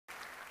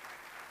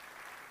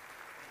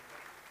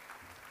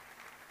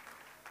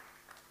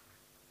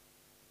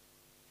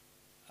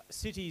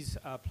Cities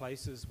are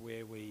places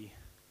where we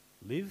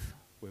live,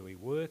 where we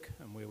work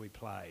and where we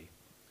play.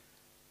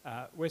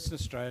 Western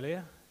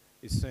Australia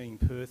is seeing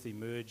Perth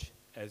emerge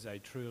as a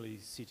truly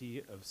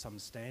city of some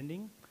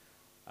standing,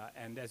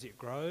 and as it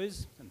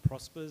grows and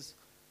prospers,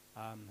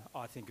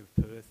 I think of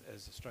Perth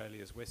as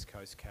Australia's West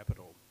Coast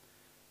capital.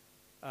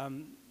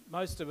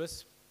 Most of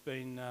us,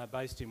 being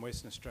based in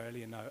Western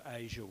Australia, know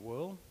Asia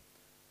well,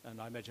 and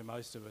I imagine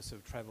most of us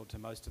have travelled to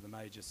most of the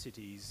major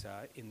cities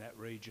in that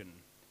region.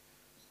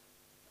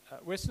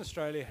 Western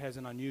Australia has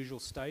an unusual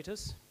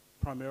status,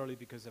 primarily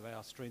because of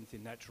our strength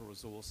in natural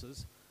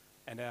resources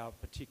and our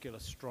particular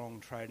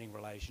strong trading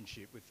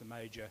relationship with the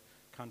major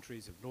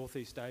countries of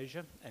Northeast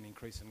Asia and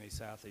increasingly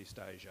Southeast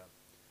Asia.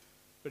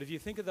 But if you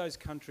think of those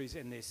countries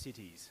and their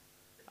cities,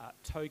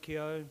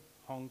 Tokyo,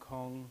 Hong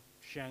Kong,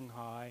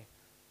 Shanghai,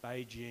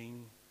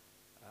 Beijing,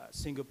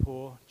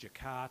 Singapore,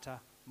 Jakarta,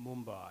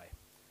 Mumbai,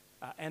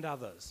 and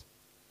others,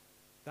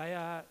 they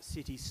are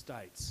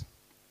city-states.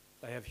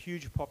 They have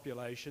huge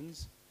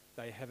populations,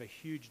 they have a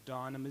huge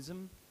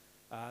dynamism,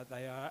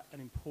 they are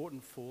an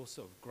important force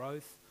of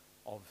growth,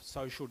 of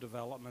social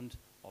development,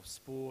 of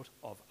sport,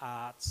 of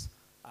arts,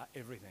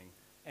 everything.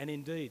 And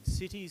indeed,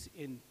 cities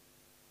in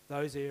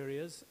those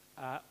areas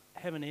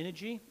have an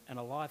energy and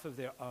a life of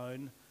their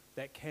own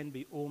that can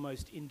be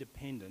almost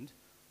independent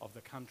of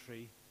the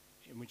country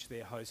in which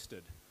they're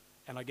hosted.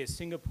 And I guess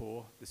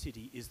Singapore, the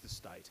city, is the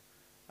state.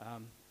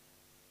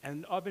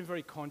 And I've been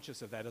very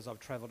conscious of that as I've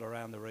travelled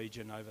around the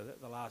region over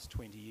the last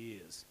 20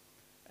 years.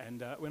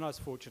 And when I was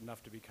fortunate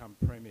enough to become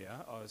Premier,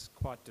 I was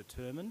quite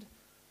determined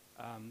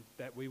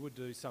that we would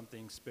do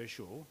something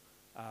special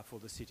for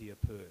the city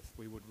of Perth.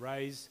 We would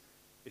raise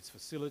its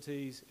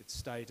facilities, its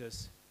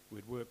status.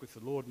 We'd work with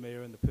the Lord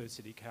Mayor and the Perth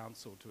City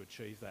Council to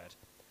achieve that.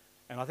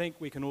 And I think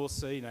we can all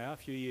see now, a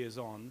few years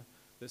on,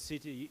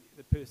 the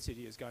Perth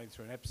City is going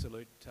through an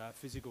absolute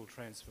physical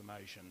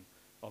transformation.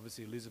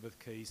 Obviously Elizabeth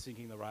Quay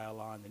sinking the rail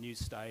line, the new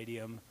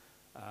stadium,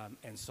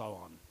 and so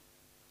on.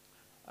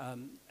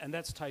 And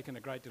that's taken a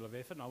great deal of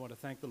effort, and I want to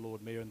thank the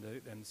Lord Mayor and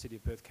the City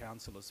of Perth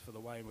councillors for the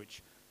way in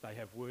which they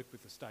have worked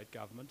with the state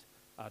government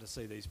to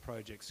see these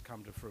projects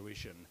come to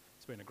fruition.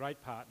 It's been a great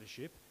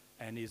partnership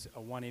and is a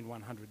 1 in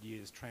 100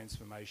 years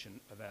transformation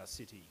of our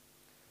city.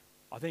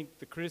 I think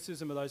the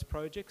criticism of those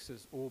projects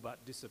has all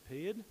but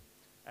disappeared,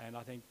 and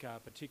I think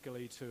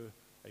particularly to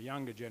a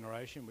younger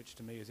generation, which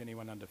to me is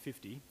anyone under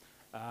 50,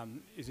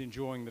 is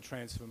enjoying the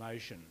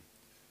transformation.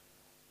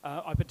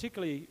 I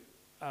particularly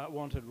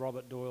wanted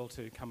Robert Doyle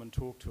to come and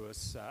talk to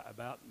us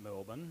about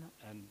Melbourne,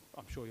 and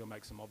I'm sure he'll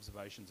make some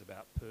observations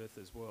about Perth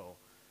as well.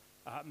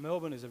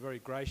 Melbourne is a very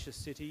gracious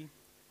city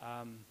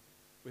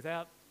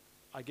without,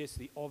 I guess,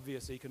 the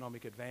obvious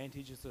economic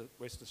advantages that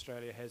Western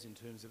Australia has in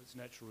terms of its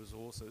natural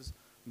resources.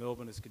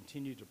 Melbourne has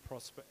continued to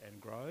prosper and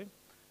grow,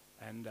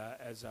 and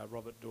as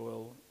Robert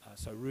Doyle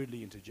so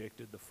rudely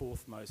interjected, the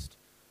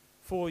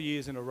 4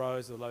 years in a row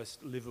as the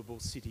most livable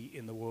city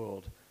in the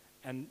world.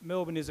 And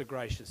Melbourne is a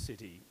gracious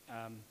city.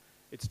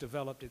 It's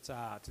developed its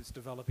arts, it's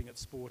developing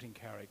its sporting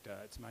character,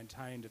 it's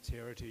maintained its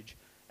heritage,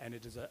 and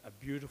it is a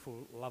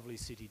beautiful, lovely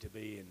city to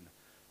be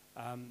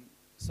in.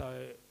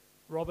 So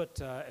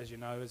Robert, as you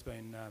know, has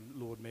been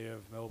Lord Mayor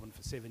of Melbourne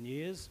for 7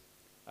 years.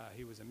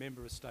 He was a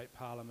member of State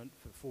Parliament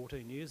for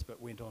 14 years,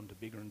 but went on to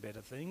bigger and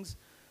better things.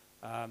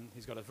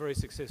 He's got a very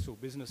successful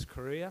business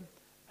career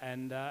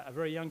and a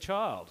very young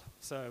child.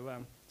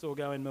 So it's all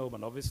go in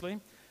Melbourne, obviously.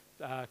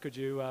 Could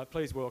you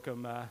please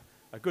welcome a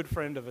good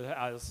friend of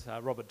ours,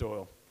 Robert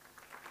Doyle.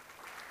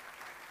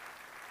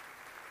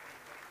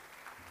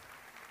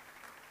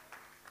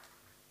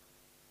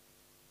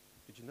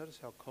 Did you notice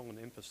how Colin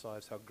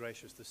emphasised how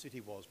gracious the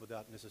city was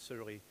without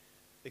necessarily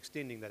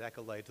extending that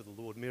accolade to the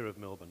Lord Mayor of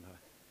Melbourne?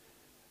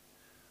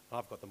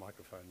 I've got the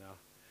microphone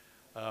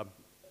now.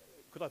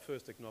 Could I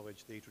first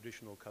acknowledge the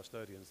traditional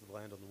custodians of the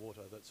land and the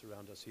water that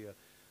surround us here,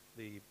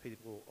 the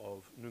people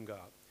of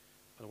Noongar.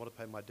 And I want to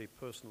pay my deep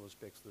personal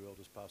respects to their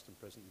elders past and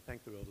present, and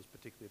thank their elders,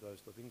 particularly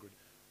those of Ingrid,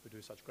 who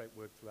do such great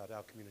work throughout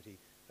our community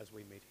as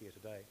we meet here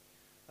today.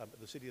 At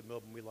the City of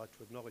Melbourne, we like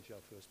to acknowledge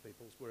our First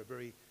Peoples. We're a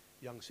very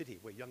young city.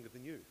 We're younger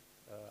than you.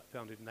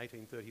 Founded in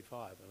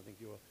 1835, and I think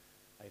you're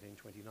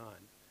 1829.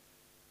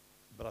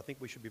 But I think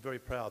we should be very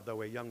proud, though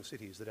we're young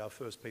cities, that our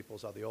First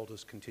Peoples are the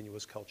oldest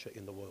continuous culture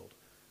in the world,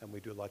 and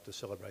we do like to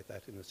celebrate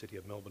that in the City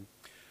of Melbourne.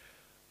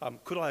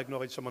 Could I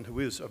acknowledge someone who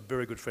is a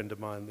very good friend of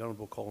mine, the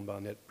Honourable Colin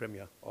Barnett,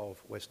 Premier of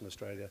Western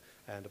Australia,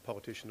 and a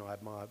politician I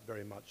admire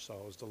very much, so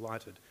I was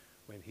delighted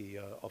when he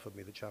offered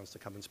me the chance to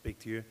come and speak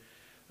to you.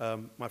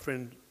 My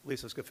friend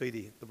Lisa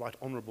Scaffidi, the Right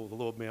Honourable, the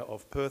Lord Mayor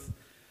of Perth,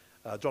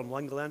 John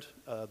Langeland,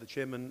 the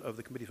Chairman of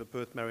the Committee for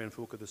Perth, Marion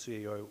Fulker, the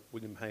CEO,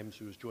 William Hames,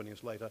 who is joining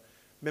us later,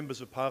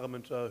 members of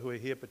Parliament who are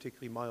here,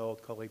 particularly my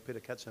old colleague Peter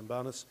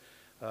Katsambanis,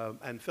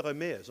 and fellow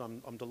mayors.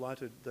 I'm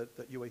delighted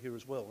that you are here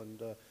as well,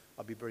 and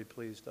I'll be very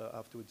pleased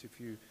afterwards if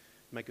you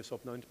make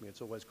yourself known to me.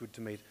 It's always good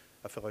to meet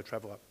a fellow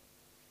traveller.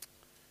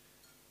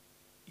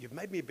 You've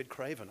made me a bit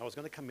craven. I was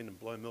going to come in and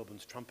blow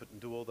Melbourne's trumpet and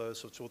do all those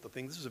sorts of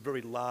things. This is a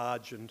very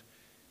large and,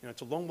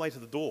 it's a long way to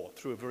the door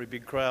through a very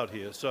big crowd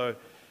here. So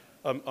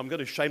I'm going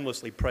to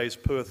shamelessly praise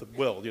Perth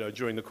well,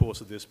 during the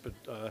course of this, but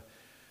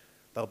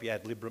they'll be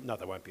ad lib. No,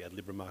 they won't be ad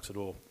lib remarks at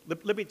all.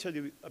 Let me tell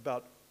you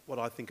about what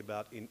I think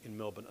about in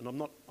Melbourne,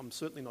 and I'm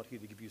certainly not here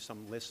to give you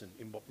some lesson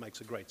in what makes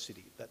a great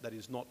city. That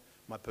is not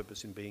my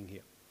purpose in being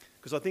here,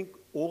 because I think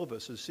all of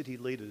us as city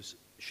leaders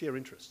share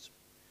interests.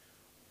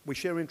 We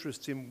share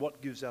interests in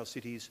what gives our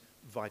cities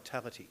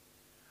vitality.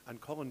 And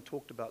Colin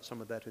talked about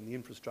some of that in the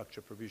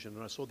infrastructure provision,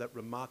 and I saw that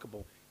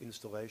remarkable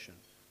installation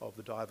of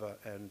the diver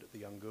and the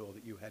young girl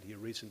that you had here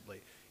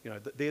recently.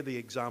 They're the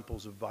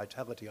examples of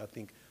vitality, I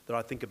think, that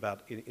I think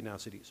about in our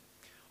cities.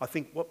 I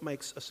think what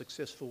makes a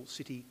successful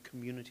city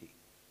community,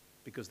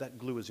 because that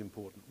glue is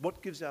important.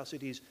 What gives our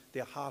cities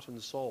their heart and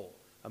soul,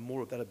 and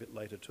more of that a bit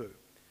later too.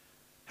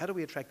 How do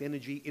we attract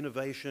energy,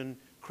 innovation,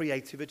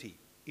 creativity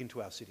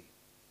into our city?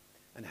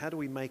 And how do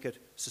we make it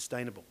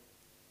sustainable,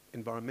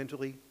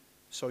 environmentally,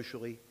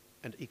 socially,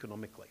 and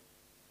economically?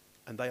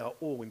 And they are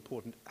all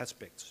important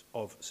aspects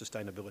of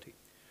sustainability.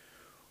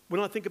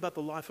 When I think about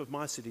the life of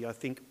my city, I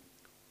think,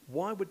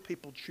 why would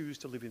people choose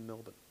to live in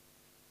Melbourne?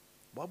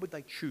 Why would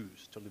they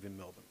choose to live in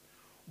Melbourne?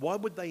 Why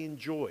would they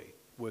enjoy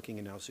working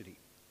in our city?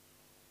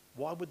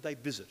 Why would they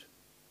visit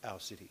our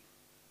city?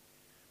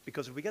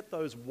 Because if we get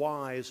those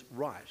whys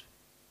right,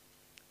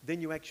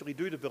 then you actually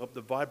do develop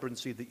the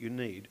vibrancy that you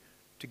need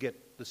to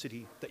get the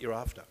city that you're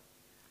after.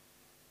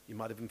 You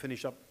might even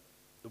finish up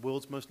the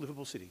world's most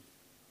livable city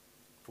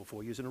for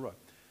 4 years in a row.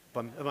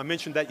 Have I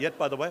mentioned that yet,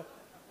 by the way?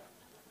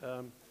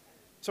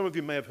 Some of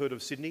you may have heard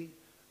of Sydney,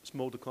 a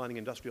small declining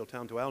industrial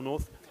town to our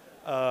north.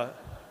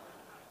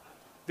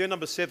 They're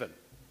number 7.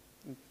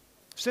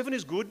 7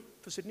 is good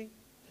for Sydney.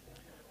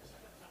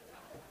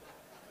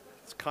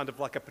 It's kind of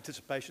like a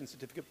participation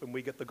certificate when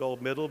we get the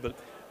gold medal, but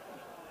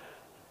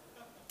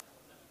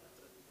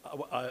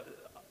I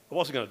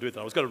wasn't going to do that.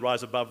 I was going to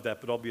rise above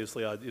that, but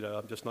obviously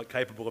I'm just not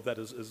capable of that,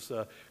 as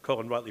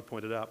Colin rightly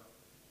pointed out.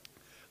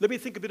 Let me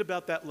think a bit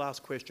about that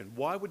last question.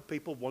 Why would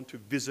people want to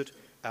visit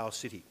our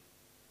city?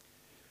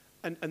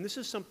 And this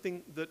is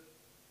something that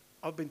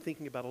I've been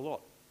thinking about a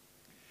lot.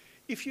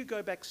 If you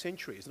go back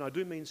centuries, and I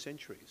do mean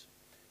centuries,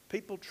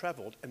 people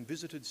travelled and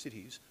visited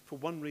cities for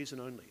one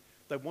reason only.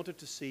 They wanted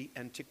to see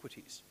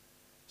antiquities.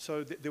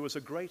 So there was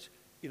a great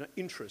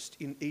interest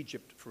in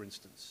Egypt, for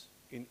instance,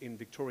 in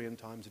Victorian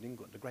times in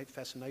England, a great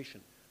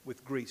fascination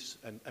with Greece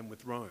and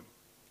with Rome.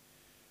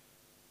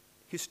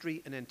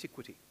 History and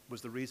antiquity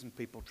was the reason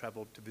people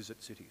travelled to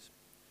visit cities.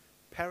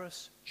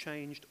 Paris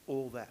changed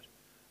all that.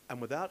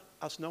 And without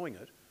us knowing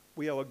it,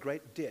 we owe a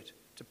great debt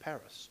to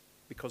Paris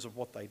because of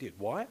what they did.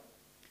 Why?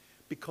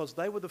 Because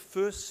they were the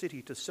first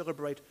city to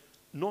celebrate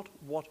not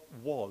what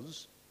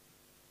was,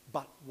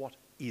 but what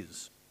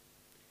is.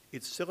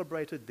 It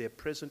celebrated their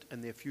present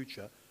and their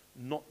future,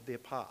 not their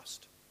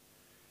past.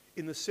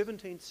 In the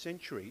 17th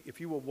century,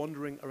 if you were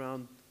wandering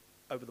around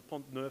over the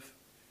Pont Neuf,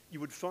 you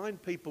would find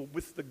people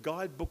with the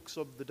guidebooks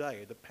of the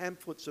day, the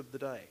pamphlets of the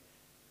day,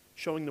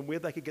 showing them where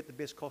they could get the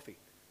best coffee,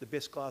 the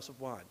best glass of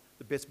wine,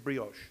 the best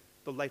brioche,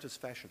 the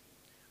latest fashion,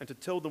 and to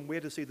tell them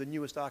where to see the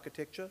newest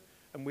architecture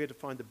and where to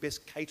find the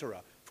best caterer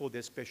for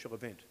their special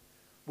event,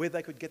 where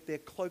they could get their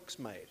cloaks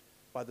made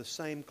by the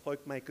same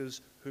cloak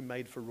makers who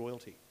made for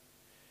royalty.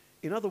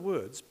 In other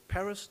words,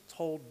 Paris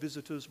told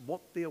visitors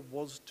what there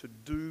was to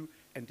do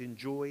and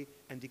enjoy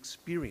and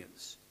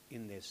experience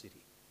in their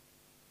city.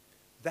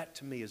 That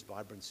to me is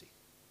vibrancy.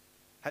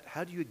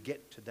 How do you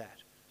get to that?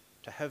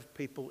 To have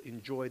people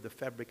enjoy the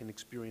fabric and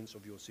experience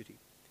of your city.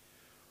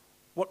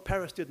 What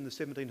Paris did in the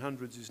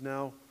 1700s is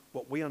now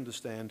what we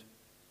understand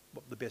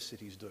what the best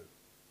cities do.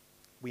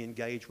 We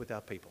engage with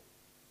our people.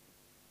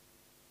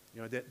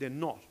 They're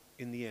not,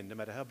 in the end, no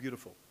matter how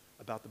beautiful,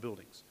 about the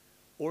buildings,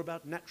 or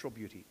about natural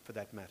beauty for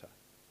that matter.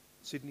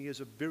 Sydney is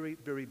a very,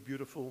 very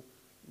beautiful,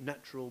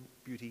 natural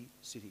beauty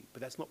city,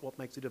 but that's not what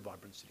makes it a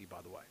vibrant city,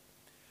 by the way.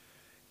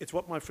 It's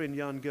what my friend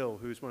Jan Gehl,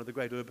 who's one of the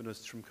great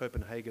urbanists from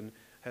Copenhagen,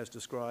 has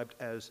described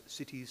as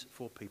cities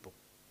for people.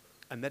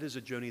 And that is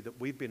a journey that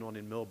we've been on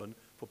in Melbourne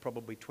for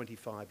probably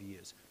 25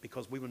 years,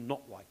 because we were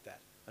not like that.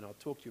 And I'll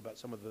talk to you about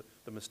some of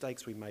the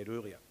mistakes we made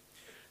earlier.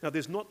 Now,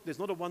 there's not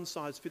a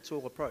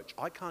one-size-fits-all approach.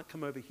 I can't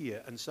come over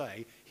here and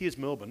say, here's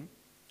Melbourne,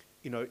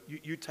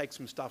 you take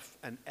some stuff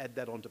and add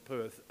that onto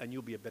Perth and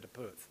you'll be a better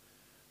Perth.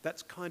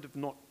 That's kind of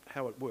not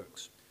how it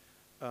works.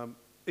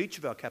 Each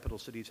of our capital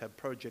cities have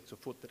projects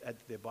afoot that add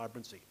to their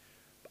vibrancy.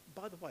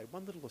 By the way,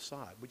 one little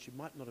aside, which you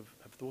might not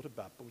have thought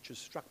about, but which has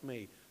struck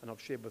me and I've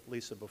shared with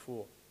Lisa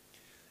before.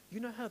 You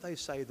know how they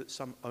say that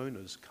some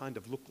owners kind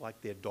of look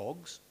like their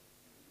dogs?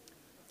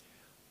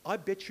 I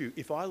bet you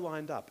if I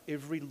lined up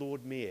every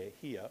Lord Mayor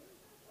here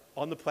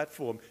on the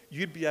platform,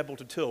 you'd be able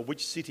to tell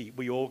which city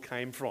we all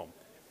came from.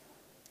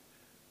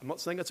 I'm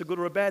not saying that's a good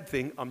or a bad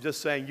thing, I'm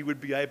just saying you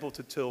would be able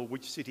to tell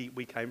which city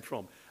we came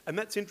from. And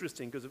that's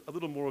interesting, because a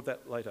little more of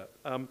that later.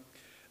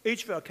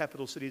 Each of our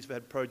capital cities have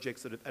had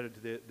projects that have added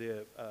to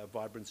their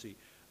vibrancy.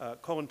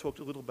 Colin talked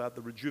a little about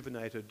the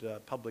rejuvenated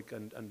public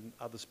and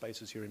other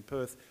spaces here in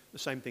Perth. The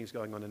same thing's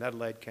going on in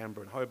Adelaide,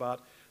 Canberra and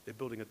Hobart. They're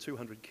building a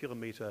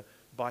 200-kilometre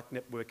bike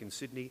network in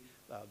Sydney.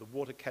 The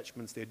water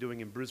catchments they're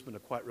doing in Brisbane are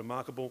quite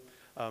remarkable.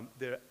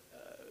 They're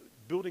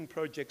building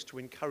projects to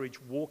encourage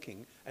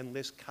walking and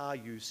less car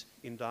use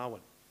in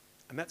Darwin.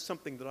 And that's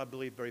something that I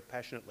believe very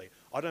passionately.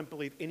 I don't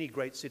believe any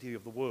great city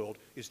of the world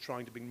is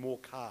trying to bring more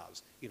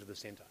cars into the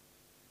centre.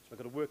 So we've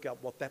got to work out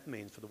what that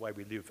means for the way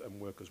we live and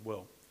work as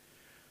well.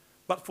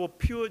 But for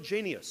pure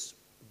genius,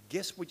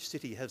 guess which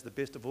city has the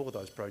best of all of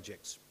those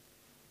projects?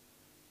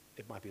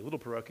 It might be a little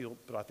parochial,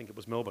 but I think it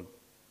was Melbourne.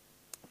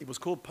 It was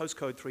called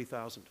Postcode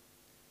 3000.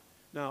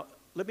 Now,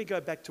 let me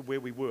go back to where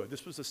we were.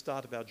 This was the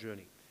start of our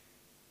journey.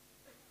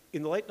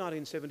 In the late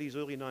 1970s,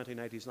 early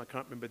 1980s, and I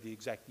can't remember the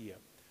exact year,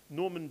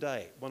 Norman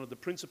Day, one of the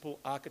principal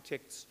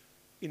architects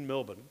in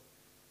Melbourne,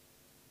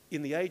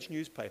 in the Age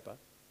newspaper,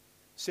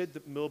 said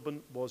that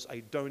Melbourne was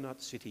a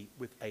donut city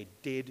with a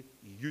dead,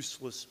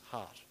 useless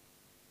heart.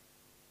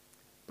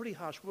 Pretty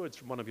harsh words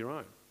from one of your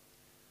own,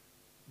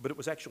 but it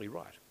was actually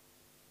right.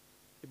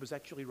 It was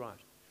actually right.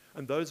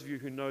 And those of you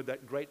who know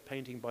that great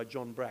painting by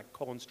John Brack,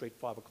 Colin Street,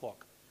 5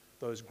 o'clock,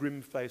 those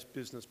grim-faced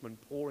businessmen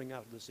pouring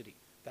out of the city,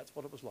 that's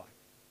what it was like.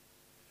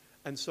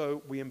 And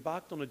so we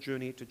embarked on a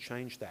journey to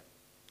change that.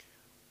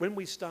 When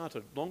we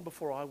started, long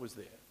before I was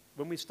there,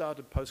 when we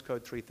started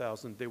Postcode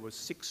 3000, there were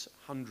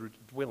 600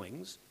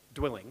 dwellings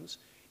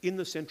in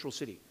the central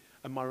city.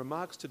 And my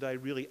remarks today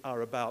really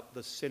are about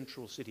the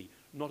central city,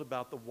 not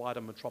about the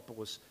wider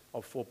metropolis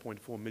of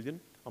 4.4 million.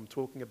 I'm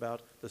talking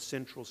about the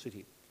central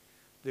city.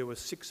 There were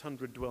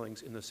 600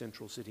 dwellings in the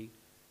central city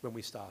when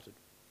we started.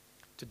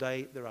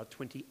 Today, there are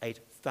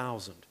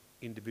 28,000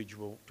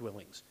 individual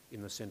dwellings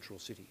in the central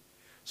city.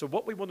 So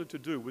what we wanted to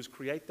do was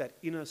create that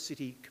inner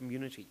city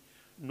community,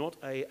 not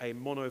a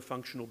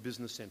monofunctional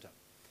business centre.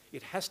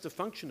 It has to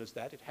function as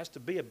that. It has to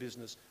be a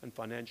business and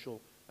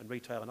financial and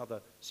retail and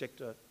other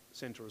sector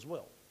centre as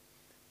well.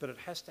 But it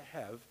has to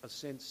have a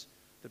sense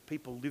that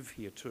people live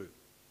here too.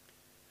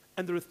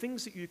 And there are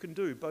things that you can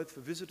do, both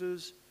for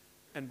visitors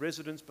and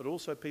residents, but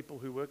also people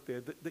who work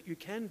there, that you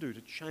can do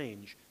to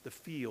change the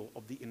feel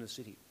of the inner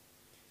city.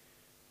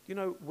 You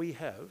know, we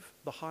have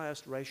the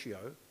highest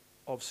ratio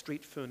of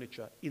street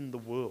furniture in the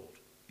world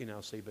in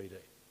our CBD.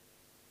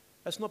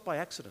 That's not by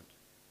accident.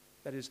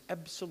 That is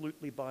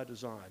absolutely by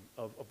design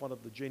of one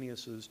of the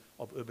geniuses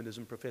of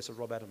urbanism, Professor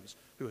Rob Adams,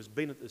 who has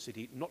been at the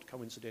city, not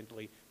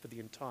coincidentally, for the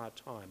entire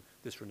time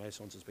this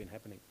renaissance has been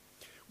happening.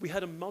 We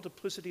had a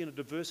multiplicity and a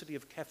diversity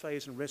of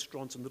cafes and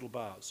restaurants and little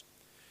bars.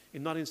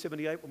 In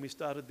 1978, when we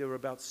started, there were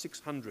about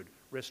 600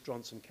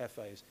 restaurants and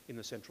cafes in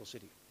the central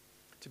city.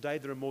 Today,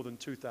 there are more than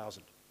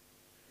 2,000.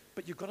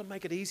 But you've got to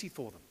make it easy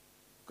for them.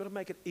 You've got to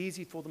make it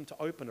easy for them to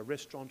open a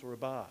restaurant or a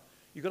bar.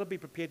 You've got to be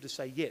prepared to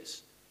say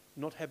yes,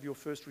 not have your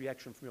first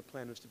reaction from your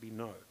planners to be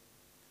no.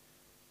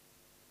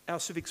 Our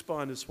civic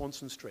spine is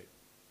Swanston Street.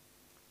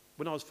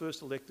 When I was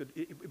first elected,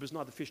 it was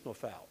neither fish nor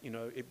fowl. You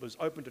know, it was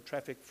open to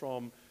traffic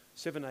from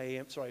 7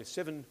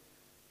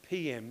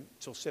 p.m.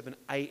 till 7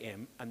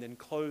 a.m. and then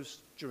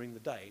closed during the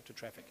day to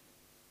traffic.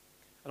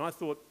 And I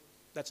thought,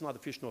 that's neither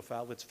fish nor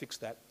fowl, let's fix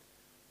that.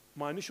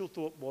 My initial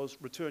thought was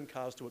return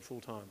cars to it full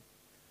time.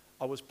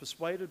 I was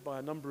persuaded by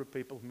a number of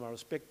people whom I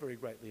respect very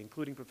greatly,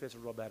 including Professor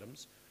Rob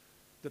Adams,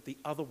 that the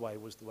other way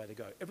was the way to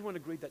go. Everyone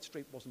agreed that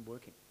street wasn't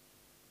working.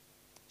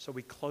 So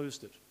we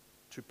closed it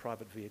to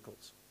private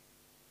vehicles.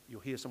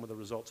 You'll hear some of the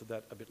results of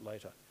that a bit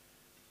later.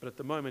 But at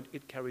the moment,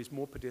 it carries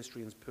more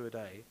pedestrians per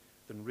day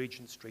than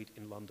Regent Street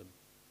in London.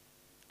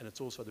 And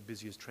it's also the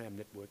busiest tram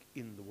network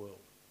in the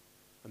world.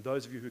 And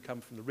those of you who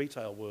come from the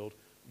retail world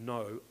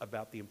know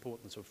about the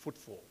importance of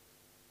footfall,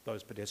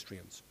 those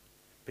pedestrians.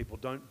 People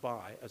don't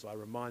buy, as I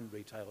remind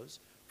retailers,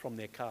 from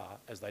their car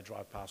as they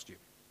drive past you.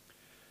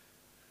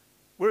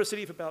 We're a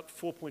city of about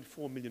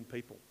 4.4 million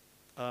people.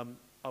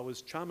 I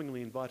was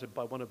charmingly invited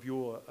by one of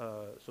your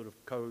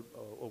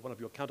one of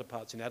your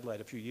counterparts in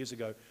Adelaide a few years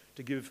ago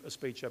to give a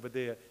speech over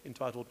there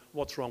entitled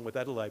 "What's Wrong with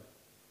Adelaide?"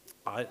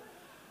 I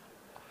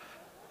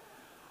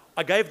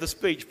gave the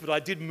speech, but I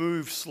did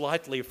move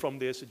slightly from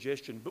their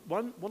suggestion. But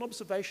one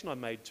observation I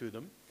made to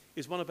them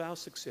is one of our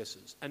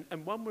successes,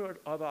 and one where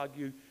I'd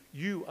argue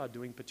you are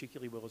doing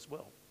particularly well as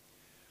well.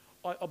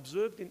 I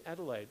observed in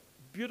Adelaide,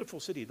 beautiful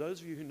city. Those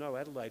of you who know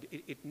Adelaide,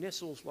 it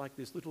nestles like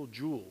this little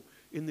jewel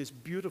in this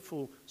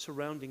beautiful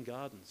surrounding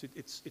gardens.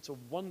 It's a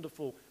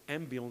wonderful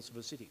ambience of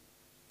a city.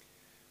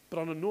 But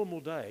on a normal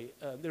day,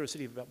 they're a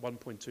city of about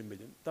 1.2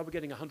 million. They were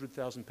getting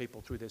 100,000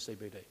 people through their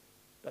CBD,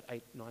 about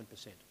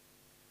 8-9%.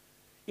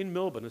 In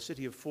Melbourne, a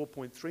city of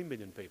 4.3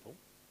 million people,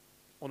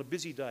 on a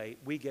busy day,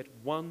 we get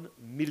 1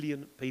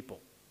 million people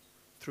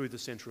through the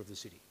centre of the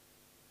city.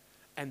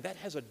 And that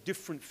has a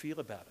different feel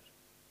about it.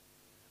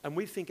 And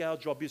we think our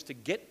job is to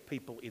get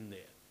people in there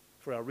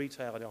for our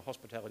retail and our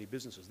hospitality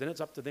businesses. Then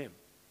it's up to them.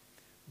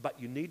 But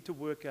you need to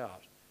work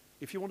out,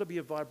 if you want to be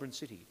a vibrant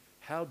city,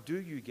 how do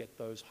you get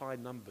those high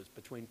numbers,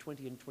 between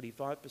 20 and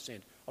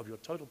 25% of your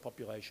total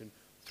population,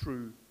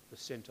 through the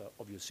centre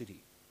of your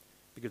city?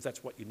 Because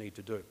that's what you need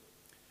to do.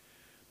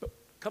 But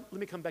let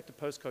me come back to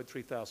Postcode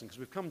 3000, because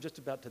we've come just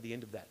about to the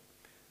end of that.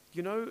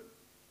 You know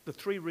the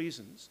three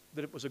reasons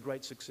that it was a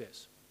great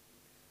success?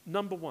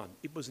 Number one,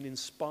 it was an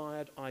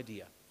inspired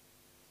idea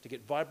to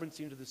get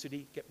vibrancy into the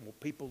city, get more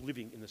people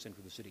living in the centre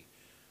of the city.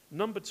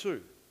 Number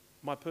two,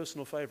 my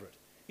personal favourite,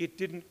 it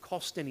didn't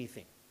cost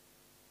anything.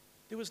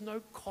 There was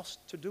no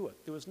cost to do it.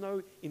 There was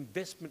no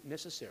investment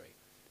necessary.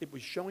 It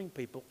was showing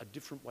people a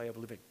different way of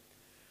living.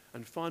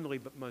 And finally,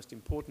 but most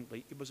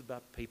importantly, it was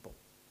about people.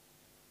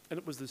 And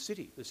it was the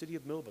city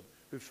of Melbourne,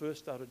 who first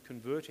started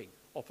converting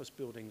office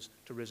buildings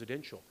to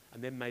residential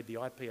and then made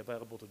the IP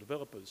available to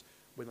developers.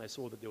 When they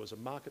saw that there was a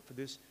market for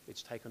this,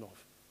 it's taken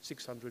off.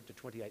 600 to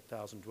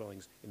 28,000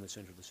 dwellings in the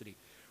centre of the city.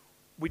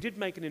 We did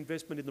make an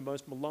investment in the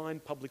most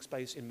maligned public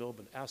space in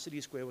Melbourne. Our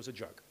city square was a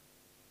joke,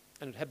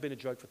 and it had been a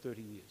joke for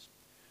 30 years.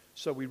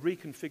 So we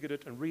reconfigured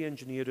it and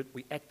re-engineered it,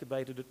 we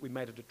activated it, we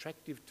made it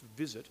attractive to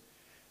visit,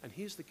 and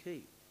here's the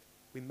key,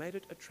 we made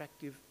it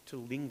attractive to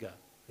linger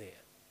there.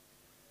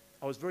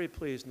 I was very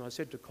pleased, and I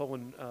said to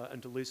Colin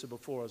and to Lisa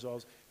before, as I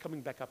was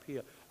coming back up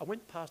here, I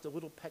went past a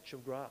little patch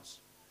of grass,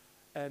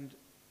 and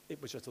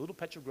it was just a little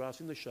patch of grass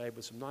in the shade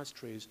with some nice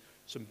trees,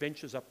 some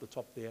benches up the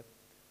top there.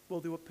 Well,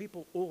 there were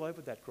people all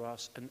over that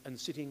grass and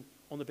sitting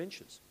on the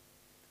benches.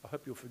 I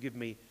hope you'll forgive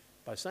me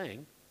by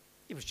saying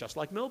it was just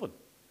like Melbourne.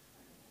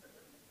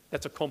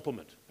 That's a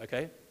compliment,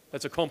 okay?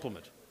 That's a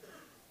compliment.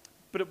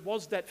 But it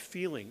was that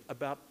feeling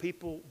about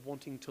people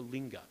wanting to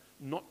linger,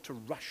 not to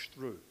rush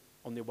through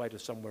on their way to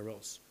somewhere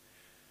else.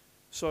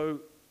 So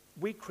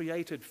we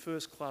created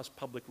first-class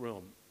public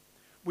realm.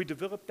 We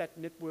developed that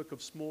network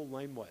of small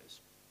laneways,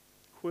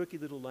 quirky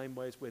little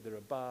laneways where there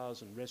are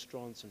bars and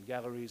restaurants and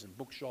galleries and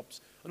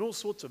bookshops and all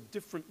sorts of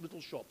different little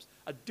shops,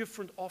 a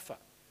different offer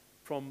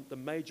from the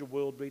major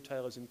world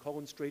retailers in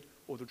Collins Street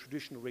or the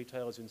traditional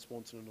retailers in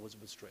Swanston and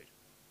Elizabeth Street.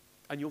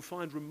 And you'll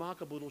find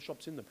remarkable little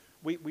shops in them.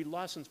 We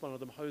licensed one of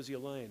them, Hosier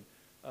Lane,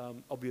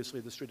 obviously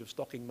the street of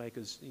stocking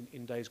makers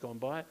in days gone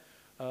by,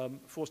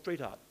 for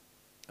street art.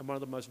 And one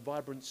of the most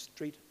vibrant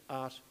street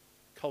art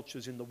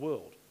cultures in the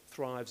world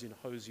thrives in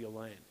Hosier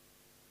Lane.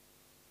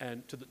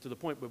 And to the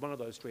point where one of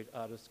those street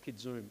artists, Kid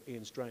Zoom,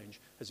 Ian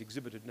Strange, has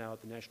exhibited now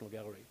at the National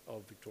Gallery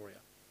of Victoria.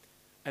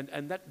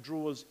 And that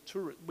draws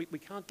tourists. We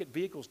can't get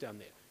vehicles down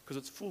there because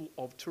it's full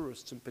of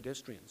tourists and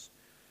pedestrians.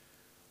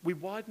 We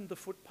widened the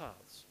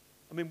footpaths.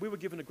 I mean, we were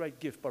given a great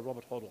gift by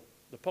Robert Hoddle.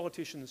 The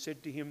politician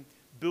said to him,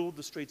 build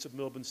the streets of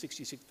Melbourne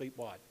 66 feet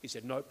wide. He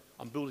said, nope,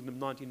 I'm building them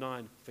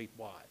 99 feet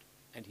wide.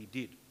 And he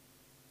did.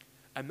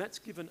 And that's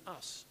given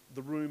us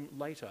the room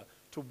later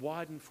to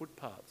widen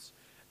footpaths.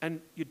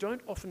 And you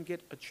don't often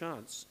get a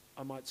chance,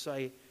 I might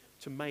say,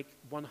 to make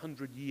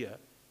 100-year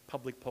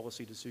public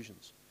policy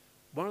decisions.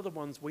 One of the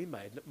ones we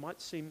made, and it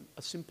might seem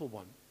a simple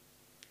one,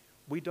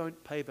 we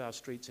don't pave our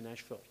streets in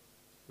asphalt.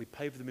 We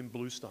pave them in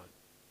bluestone.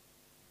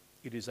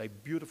 It is a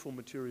beautiful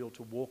material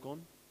to walk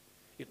on.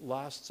 It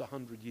lasts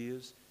 100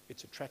 years.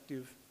 It's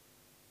attractive.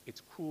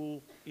 It's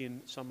cool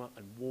in summer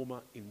and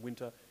warmer in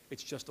winter.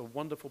 It's just a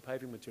wonderful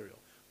paving material.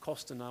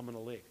 Costs an arm and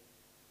a leg.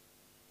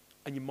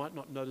 And you might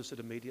not notice it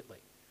immediately,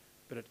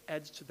 but it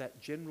adds to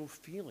that general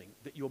feeling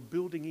that you're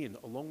building in,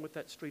 along with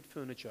that street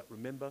furniture,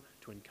 remember,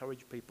 to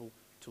encourage people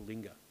to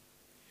linger.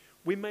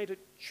 We made it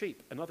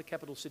cheap. Another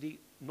capital city,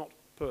 not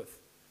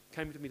Perth,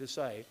 came to me to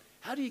say,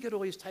 how do you get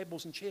all these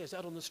tables and chairs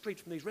out on the street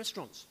from these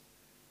restaurants?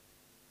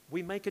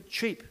 We make it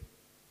cheap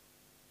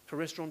for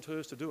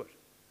restaurateurs to do it.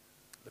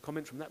 The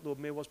comment from that Lord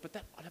Mayor was, but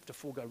that I'd have to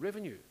forego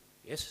revenue.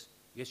 Yes,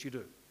 yes you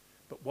do.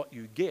 But what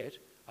you get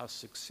are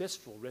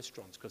successful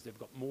restaurants because they've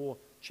got more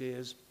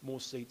chairs, more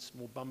seats,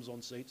 more bums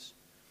on seats,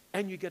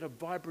 and you get a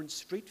vibrant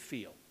street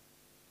feel.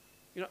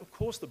 You know, of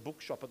course the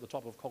bookshop at the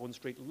top of Collins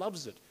Street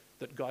loves it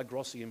that Guy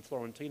Grossi in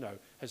Florentino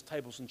has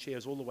tables and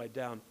chairs all the way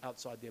down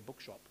outside their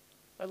bookshop.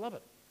 They love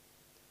it.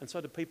 And so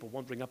do people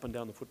wandering up and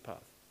down the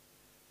footpath.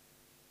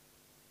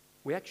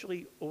 We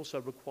actually also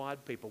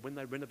required people, when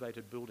they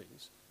renovated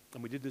buildings,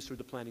 and we did this through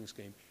the planning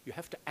scheme, you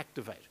have to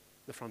activate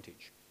the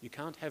frontage. You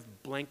can't have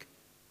blank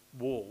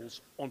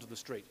walls onto the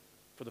street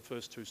for the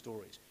first 2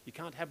 stories. You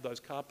can't have those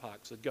car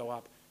parks that go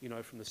up, you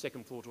know, from the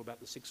 2nd floor to about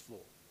the 6th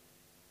floor.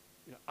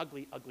 You know,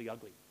 ugly, ugly,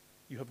 ugly.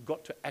 You have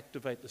got to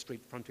activate the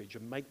street frontage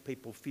and make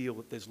people feel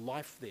that there's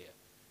life there.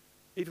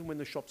 Even when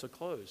the shops are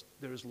closed,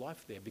 there is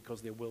life there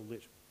because they're well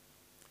lit.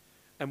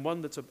 And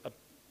one that's a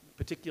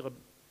particular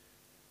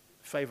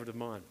favourite of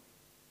mine,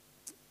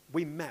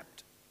 we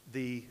mapped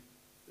the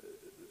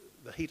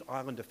heat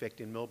island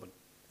effect in Melbourne.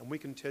 And we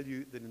can tell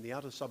you that in the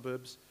outer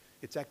suburbs,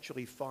 it's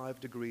actually 5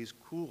 degrees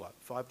cooler,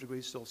 5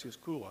 degrees Celsius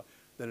cooler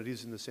than it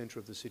is in the centre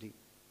of the city.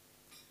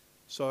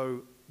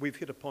 So we've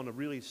hit upon a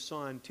really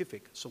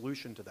scientific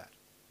solution to that.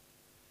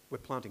 We're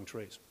planting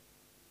trees.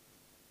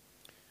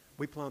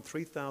 We plant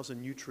 3,000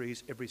 new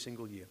trees every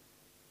single year.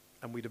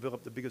 And we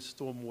develop the biggest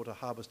stormwater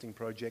harvesting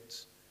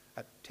projects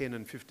at $10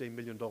 and $15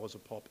 million a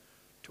pop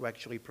to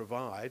actually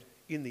provide,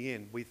 in the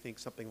end, we think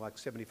something like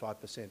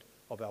 75%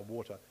 of our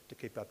water to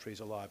keep our trees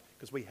alive,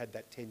 because we had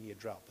that 10-year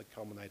drought that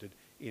culminated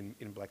in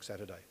Black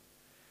Saturday.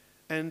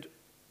 And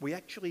we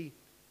actually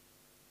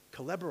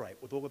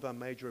collaborate with all of our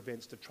major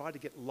events to try to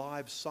get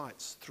live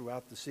sites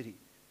throughout the city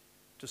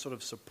to sort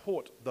of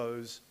support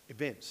those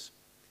events.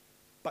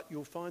 but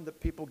you'll find that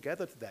people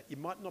gather to that. You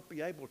might not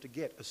be able to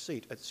get a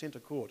seat at centre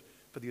court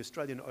for the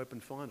Australian Open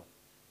final,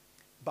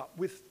 but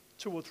with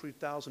 2,000 or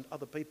 3,000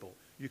 other people,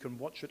 you can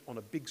watch it on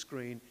a big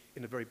screen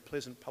in a very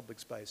pleasant public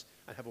space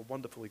and have a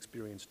wonderful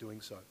experience doing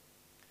so.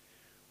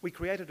 We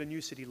created a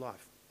new city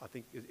life, I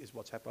think is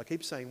what's happened. I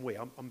keep saying we.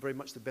 I'm very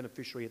much the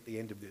beneficiary at the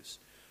end of this.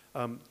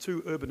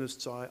 Two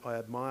urbanists I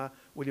admire,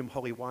 William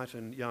Holly-White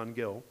and Jan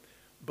Gehl,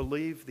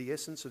 believe the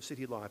essence of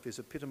city life is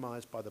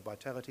epitomised by the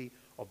vitality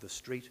of the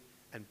street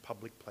and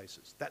public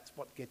places. That's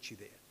what gets you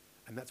there,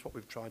 and that's what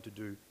we've tried to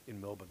do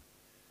in Melbourne.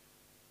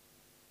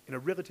 In a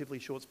relatively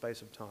short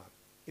space of time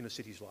in a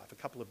city's life, a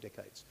couple of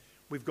decades,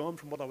 we've gone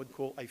from what I would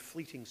call a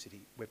fleeting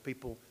city, where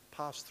people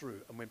passed through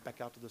and went back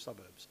out to the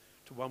suburbs,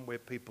 to one where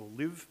people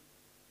live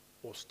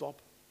or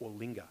stop or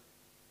linger.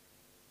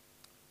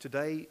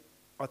 Today,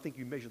 I think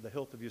you measure the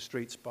health of your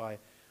streets by,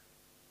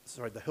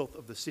 the health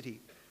of the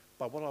city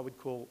by what I would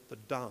call the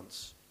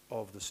dance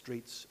of the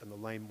streets and the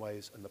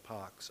laneways and the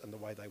parks and the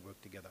way they work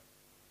together.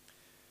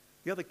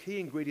 The other key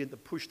ingredient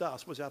that pushed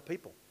us was our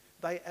people.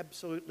 They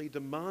absolutely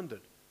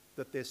demanded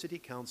that their city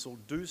council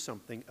do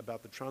something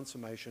about the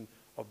transformation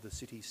of the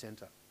city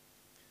centre.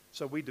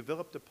 So we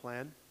developed a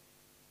plan,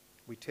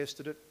 we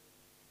tested it,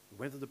 we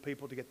went to the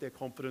people to get their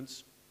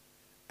confidence,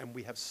 and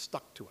we have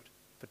stuck to it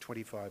for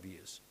 25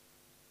 years.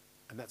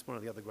 And that's one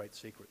of the other great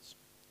secrets.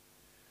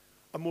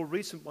 A more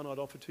recent one I'd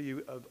offer to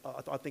you,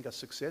 I think a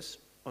success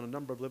on a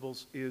number of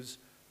levels, is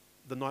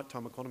the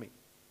nighttime economy.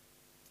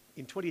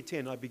 In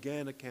 2010, I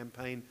began a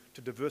campaign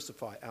to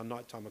diversify our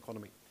nighttime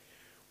economy.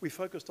 We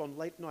focused on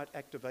late night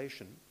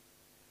activation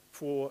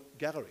for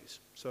galleries.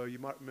 So you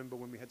might remember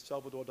when we had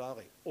Salvador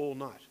Dali all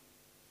night,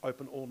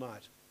 open all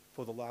night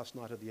for the last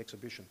night of the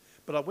exhibition.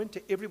 But I went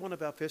to every one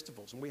of our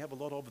festivals, and we have a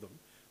lot of them: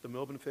 the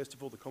Melbourne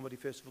Festival, the Comedy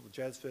Festival, the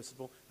Jazz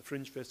Festival, the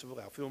Fringe Festival,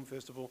 our Film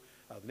Festival,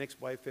 the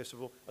Next Wave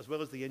Festival, as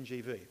well as the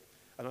NGV.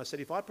 And I said,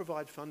 if I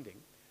provide funding,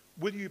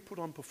 will you put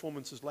on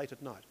performances late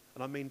at night?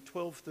 And I mean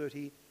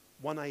 12:30,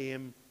 1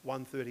 a.m,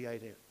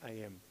 1:38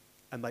 a.m.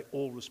 And they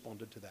all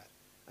responded to that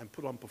and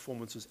put on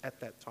performances at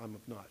that time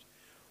of night.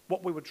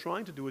 What we were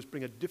trying to do is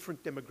bring a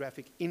different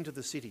demographic into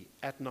the city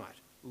at night,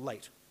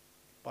 late,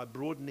 by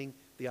broadening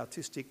the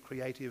artistic,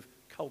 creative,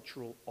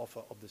 cultural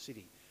offer of the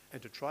city,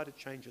 and to try to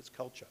change its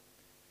culture.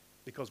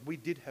 Because we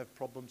did have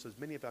problems, as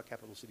many of our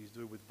capital cities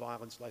do, with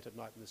violence late at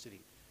night in the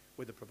city,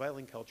 where the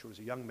prevailing culture is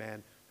a young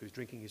man who's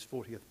drinking his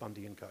 40th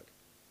Bundy and Coke.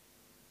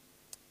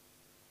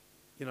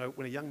 You know,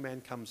 when a young man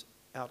comes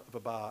out of a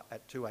bar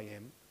at 2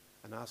 a.m.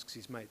 and asks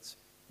his mates,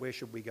 where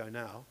should we go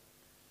now?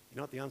 You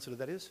know what the answer to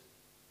that is?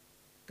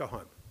 Go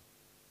home.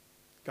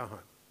 Go home.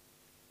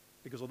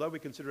 Because although we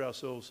consider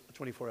ourselves a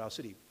 24-hour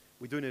city,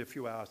 we do need a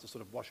few hours to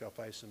sort of wash our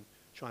face and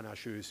shine our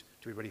shoes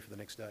to be ready for the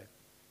next day.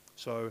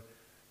 So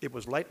it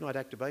was late night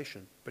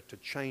activation, but to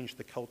change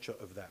the culture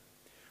of that.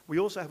 We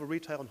also have a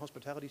retail and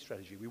hospitality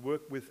strategy. We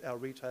work with our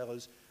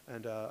retailers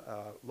and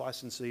our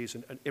licensees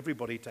and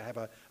everybody to have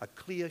a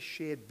clear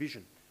shared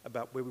vision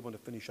about where we want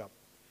to finish up.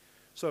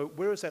 So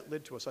where has that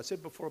led to us? I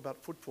said before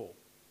about footfall.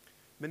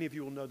 Many of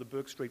you will know the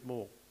Bourke Street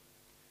Mall.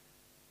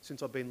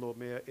 Since I've been Lord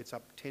Mayor, it's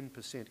up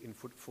 10% in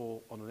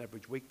footfall on an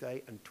average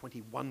weekday and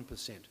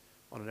 21%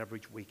 on an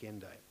average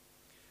weekend day.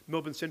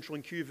 Melbourne Central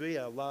and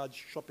QV, our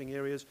large shopping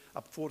areas,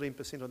 up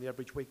 14% on the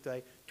average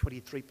weekday,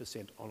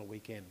 23% on a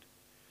weekend.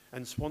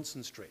 And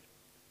Swanston Street,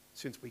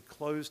 since we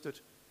closed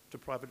it to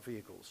private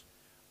vehicles,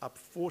 up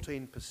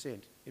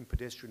 14% in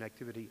pedestrian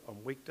activity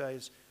on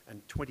weekdays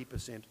and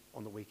 20%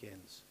 on the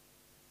weekends.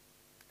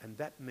 And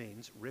that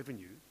means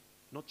revenue,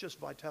 not just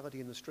vitality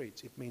in the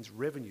streets, it means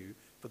revenue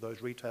for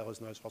those retailers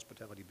and those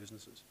hospitality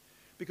businesses.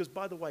 Because,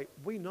 by the way,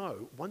 we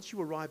know once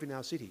you arrive in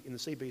our city, in the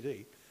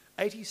CBD,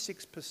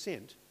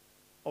 86%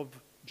 of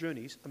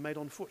journeys are made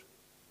on foot.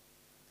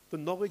 The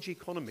knowledge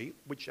economy,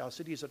 which our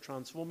cities are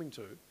transforming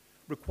to,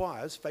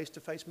 requires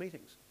face-to-face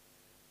meetings,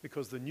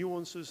 because the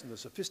nuances and the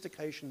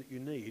sophistication that you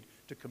need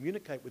to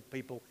communicate with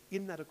people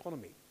in that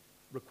economy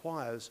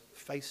requires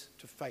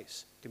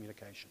face-to-face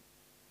communication.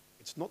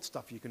 It's not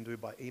stuff you can do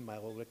by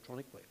email or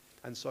electronically.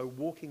 And so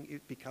walking,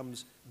 it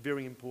becomes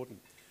very important.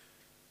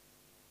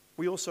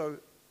 We also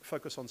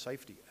focus on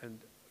safety, and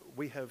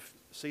we have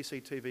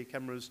CCTV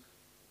cameras,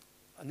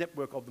 a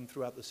network of them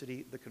throughout the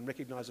city that can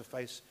recognise a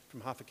face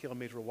from half a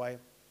kilometre away.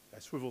 They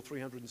swivel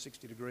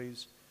 360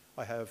 degrees.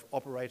 I have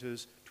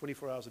operators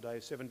 24 hours a day,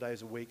 7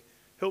 days a week.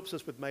 Helps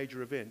us with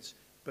major events,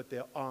 but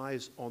they're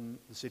eyes on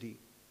the city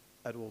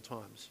at all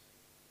times.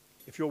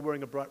 If you're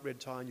wearing a bright red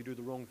tie and you do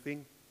the wrong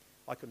thing,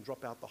 I can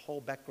drop out the whole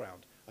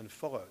background and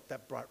follow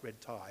that bright red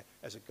tie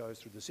as it goes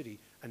through the city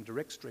and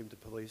direct stream to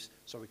police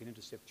so we can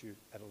intercept you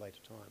at a later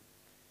time.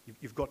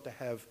 You've got to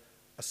have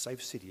a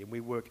safe city, and we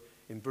work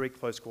in very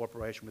close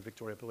cooperation with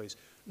Victoria Police.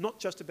 Not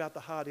just about the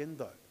hard end,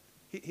 though.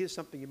 Here's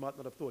something you might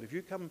not have thought. If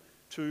you come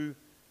to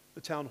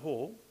the town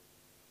hall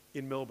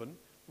in Melbourne,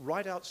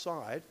 right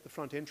outside the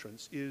front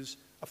entrance is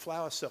a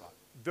flower cellar,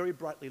 very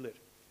brightly lit.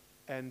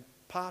 And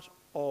part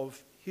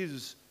of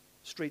his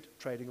street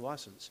trading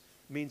licence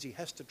means he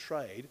has to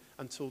trade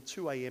until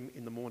 2 a.m.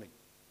 in the morning.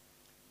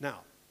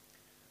 Now,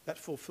 that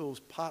fulfills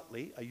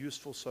partly a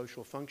useful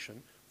social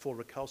function for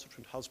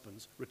recalcitrant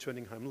husbands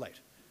returning home late.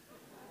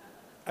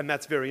 And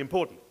that's very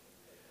important.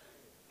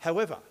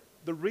 However,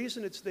 the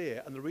reason it's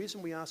there and the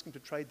reason we ask them to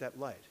trade that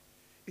late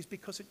is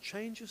because it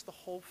changes the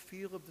whole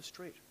feel of the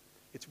street.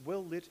 It's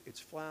well lit, it's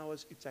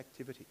flowers, it's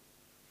activity.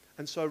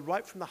 And so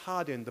right from the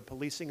hard end, the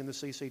policing and the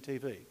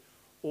CCTV,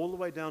 all the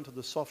way down to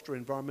the softer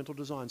environmental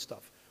design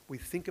stuff, we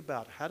think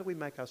about how do we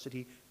make our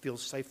city feel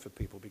safe for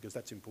people, because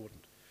that's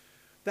important.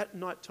 That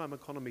nighttime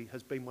economy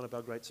has been one of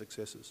our great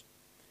successes.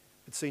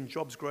 It's seen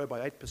jobs grow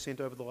by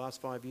 8% over the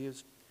last 5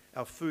 years.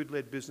 Our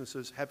food-led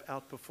businesses have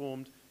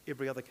outperformed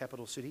every other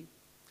capital city.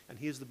 And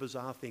here's the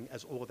bizarre thing,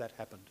 as all of that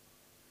happened.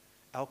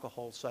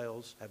 Alcohol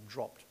sales have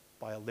dropped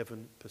by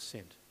 11%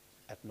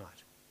 at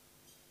night.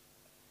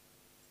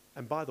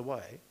 And by the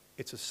way,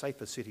 it's a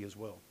safer city as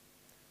well.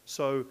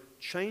 So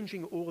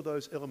changing all of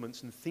those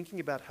elements and thinking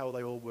about how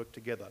they all work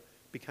together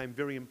became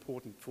very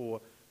important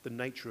for the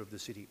nature of the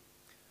city.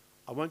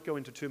 I won't go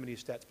into too many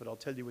stats, but I'll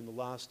tell you in the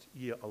last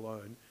year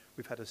alone,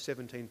 we've had a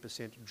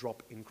 17%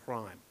 drop in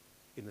crime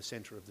in the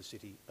centre of the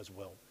city as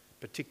well,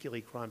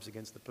 particularly crimes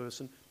against the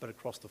person, but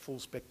across the full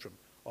spectrum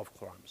of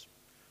crimes.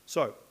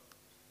 So,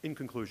 in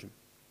conclusion,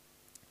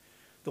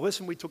 the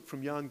lesson we took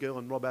from Jan Gehl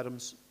and Rob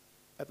Adams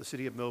at the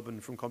City of Melbourne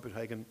from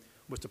Copenhagen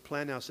was to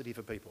plan our city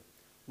for people.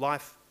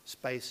 Life,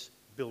 space,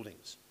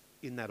 buildings,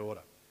 in that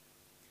order.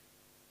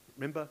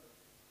 Remember,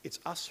 it's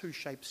us who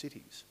shape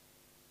cities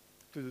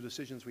through the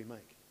decisions we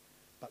make.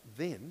 But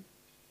then,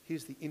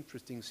 here's the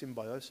interesting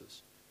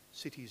symbiosis.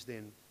 Cities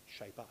then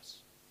shape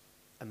us.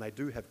 And they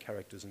do have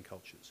characters and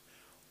cultures.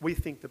 We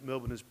think that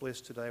Melbourne is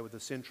blessed today with a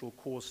central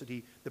core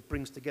city that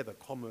brings together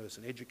commerce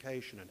and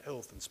education and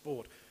health and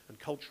sport and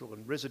cultural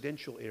and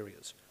residential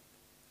areas,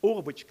 all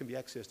of which can be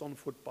accessed on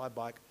foot, by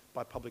bike,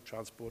 by public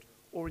transport,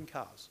 or in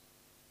cars.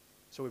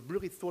 So we've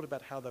really thought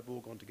about how they've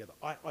all gone together.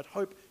 I'd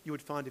hope you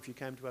would find if you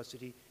came to our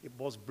city, it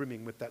was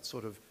brimming with that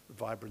sort of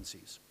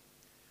vibrancies.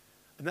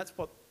 And that's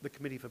what the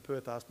Committee for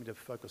Perth asked me to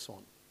focus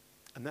on.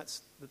 And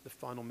that's the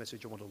final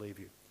message I want to leave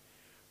you.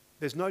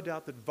 There's no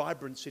doubt that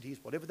vibrant cities,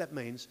 whatever that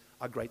means,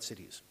 are great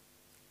cities.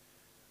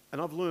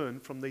 And I've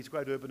learned from these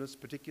great urbanists,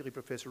 particularly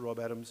Professor Rob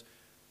Adams,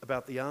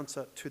 about the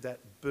answer to that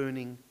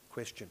burning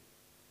question.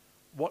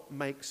 What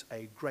makes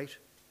a great,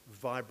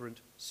 vibrant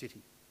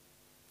city?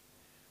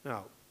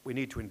 Now, we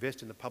need to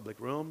invest in the public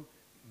realm,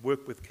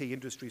 work with key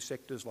industry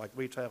sectors like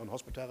retail and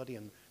hospitality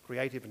and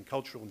creative and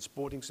cultural and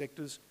sporting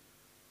sectors.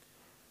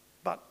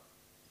 But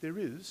there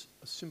is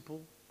a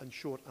simple and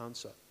short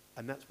answer,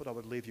 and that's what I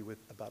would leave you with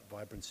about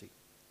vibrancy.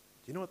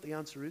 Do you know what the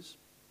answer is?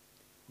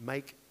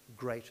 Make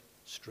great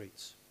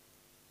streets.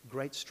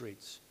 Great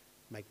streets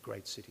make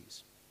great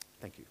cities.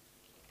 Thank you.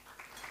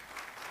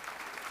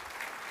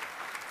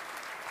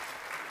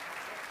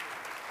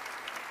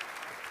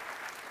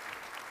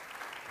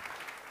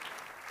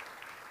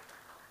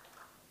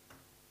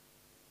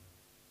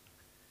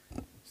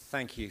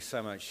 Thank you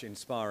so much.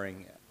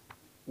 Inspiring.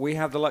 We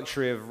have the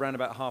luxury of around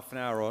about half an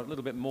hour or a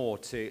little bit more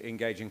to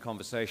engage in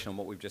conversation on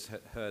what we've just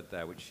heard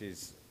there, which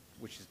is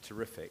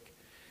terrific.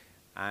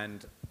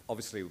 And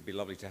obviously it would be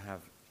lovely to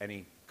have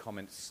any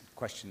comments,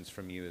 questions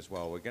from you as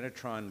well. We're going to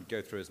try and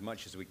go through as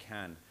much as we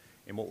can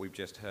in what we've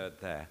just heard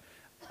there.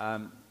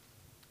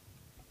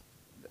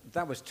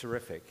 That was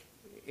terrific.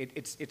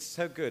 It's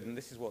so good, and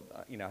this is what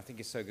I think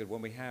is so good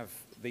when we have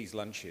these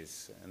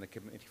lunches, and the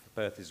Committee for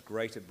Perth is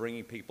great at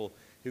bringing people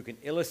who can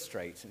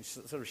illustrate and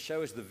sort of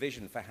show us the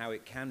vision for how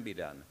it can be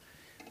done.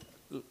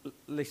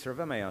 Lisa, if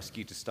I may ask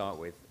you to start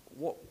with,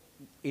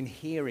 in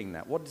hearing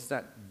that, what does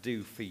that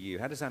do for you?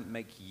 How does that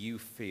make you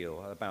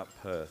feel about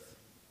Perth?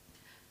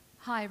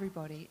 Hi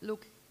everybody.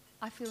 Look,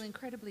 I feel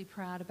incredibly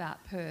proud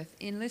about Perth.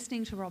 In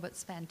listening to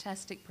Robert's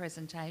fantastic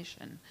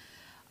presentation,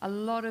 a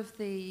lot of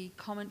the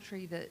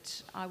commentary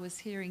that I was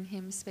hearing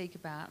him speak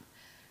about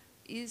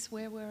is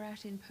where we're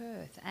at in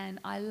Perth. And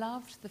I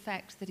loved the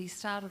fact that he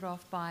started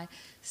off by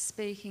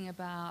speaking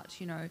about,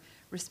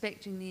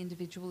 respecting the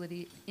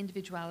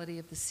individuality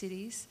of the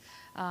cities.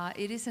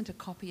 It isn't a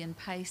copy and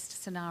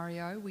paste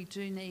scenario. We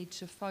do need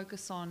to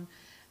focus on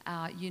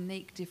our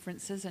unique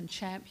differences and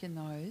champion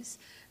those.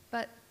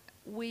 But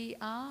we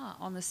are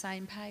on the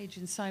same page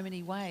in so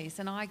many ways,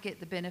 and I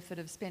get the benefit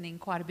of spending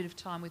quite a bit of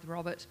time with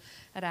Robert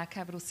at our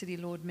capital city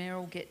Lord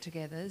Mayoral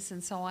get-togethers,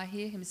 and so I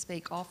hear him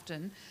speak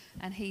often,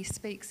 and he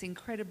speaks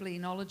incredibly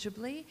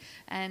knowledgeably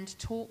and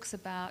talks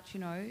about,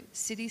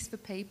 cities for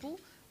people.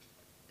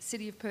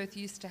 City of Perth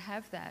used to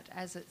have that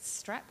as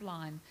its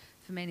strapline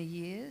for many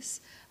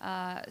years.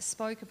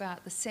 Spoke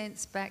about the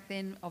sense back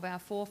then of our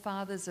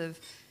forefathers of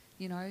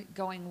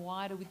going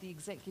wider with the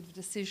executive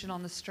decision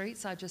on the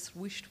streets. I just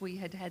wished we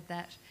had had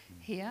that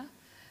here.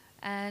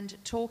 And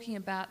talking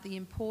about the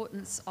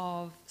importance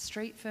of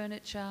street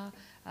furniture,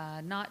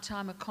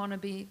 nighttime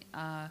economy,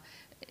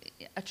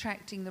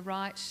 attracting the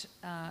right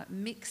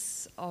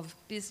mix of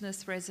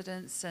business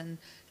residents and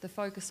the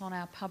focus on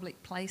our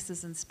public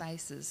places and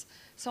spaces.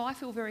 So I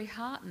feel very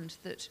heartened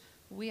that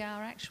we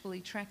are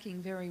actually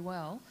tracking very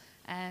well,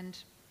 and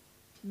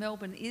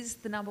Melbourne is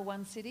the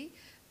 #1 city.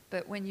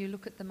 but when you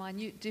look at the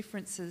minute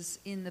differences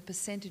in the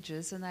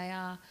percentages, and they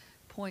are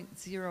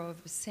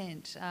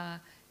 0.0%,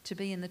 to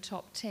be in the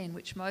top 10,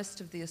 which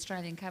most of the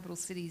Australian capital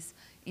cities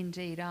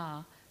indeed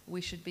are,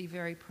 we should be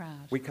very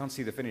proud. We can't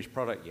see the finished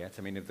product yet.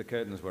 I mean, if the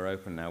curtains were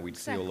open now, we'd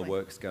see all the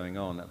works going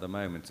on at the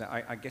moment.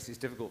 I guess it's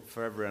difficult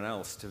for everyone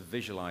else to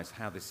visualise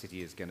how this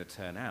city is going to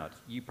turn out.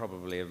 You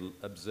probably have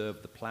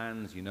observed the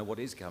plans, you know what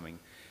is coming.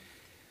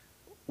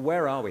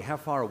 Where are we? How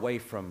far away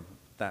from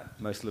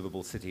that most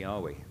livable city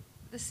are we?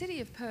 The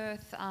City of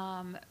Perth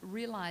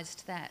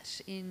realised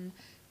that in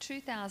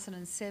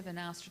 2007,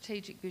 our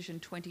Strategic Vision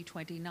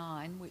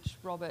 2029, which,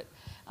 Robert,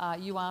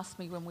 you asked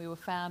me when we were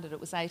founded, it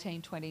was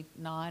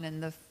 1829,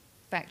 and the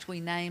fact we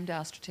named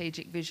our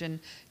Strategic Vision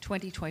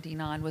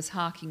 2029 was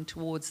harking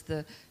towards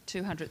the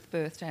 200th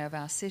birthday of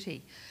our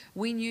city.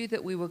 We knew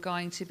that we were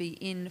going to be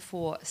in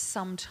for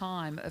some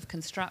time of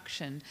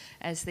construction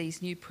as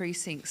these new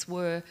precincts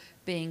were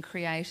being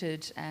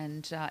created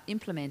and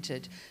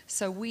implemented.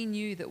 So we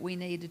knew that we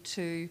needed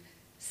to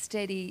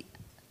steady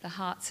the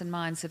hearts and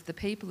minds of the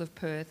people of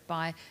Perth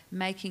by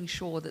making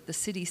sure that the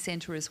city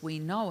centre as we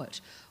know it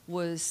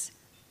was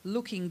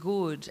looking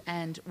good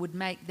and would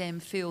make them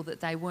feel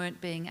that they weren't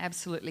being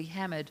absolutely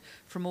hammered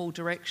from all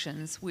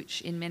directions,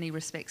 which in many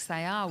respects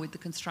they are with the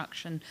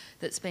construction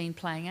that's been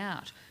playing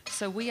out.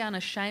 So we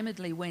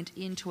unashamedly went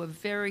into a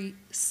very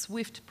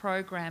swift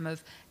program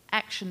of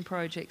action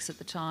projects at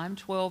the time,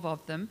 12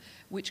 of them,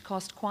 which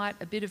cost quite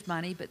a bit of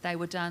money, but they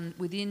were done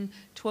within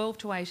 12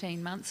 to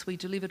 18 months. We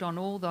delivered on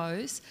all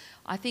those.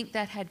 I think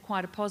that had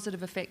quite a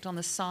positive effect on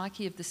the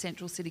psyche of the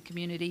Central City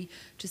community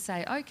to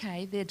say,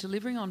 okay, they're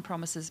delivering on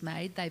promises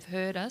made, they've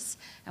heard us,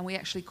 and we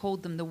actually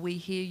called them the We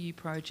Hear You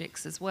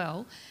projects as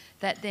well.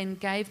 That then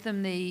gave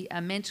them the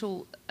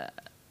mental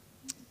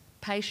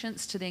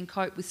patience to then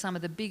cope with some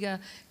of the bigger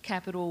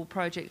capital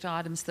project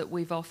items that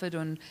we've offered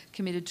and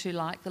committed to,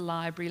 like the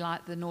library,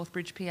 like the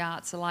Northbridge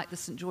Piazza, like the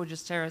St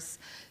George's Terrace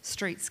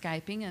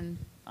streetscaping, and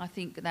I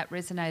think that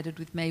resonated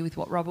with me with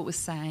what Robert was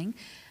saying,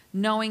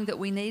 knowing that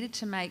we needed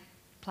to make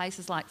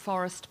places like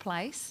Forest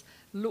Place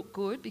look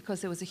good because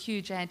there was a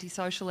huge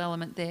antisocial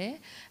element there,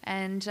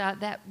 and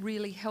that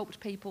really helped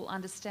people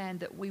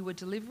understand that we were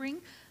delivering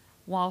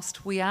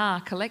whilst we are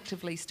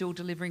collectively still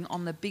delivering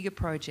on the bigger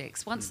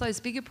projects. Once those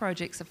bigger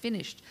projects are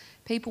finished,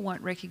 people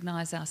won't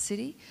recognise our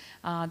city.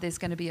 There's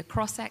going to be a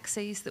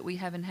cross-axis that we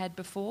haven't had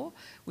before.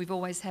 We've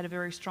always had a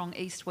very strong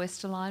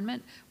east-west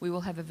alignment. We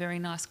will have a very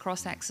nice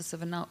cross-axis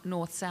of a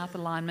north-south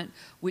alignment,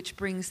 which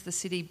brings the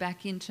city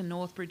back into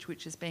Northbridge,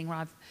 which is being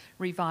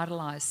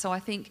revitalised. So I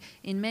think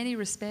in many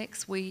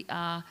respects we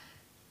are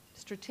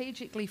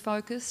strategically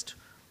focused.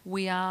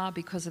 We are,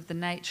 because of the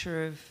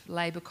nature of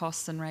labour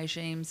costs and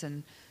regimes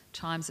and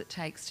times it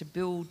takes to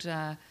build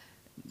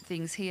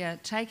things here,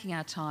 taking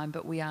our time,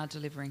 but we are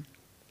delivering.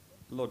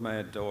 Lord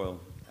Mayor Doyle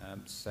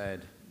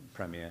said,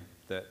 Premier,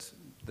 that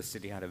the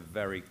city had a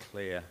very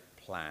clear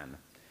plan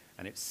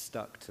and it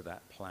stuck to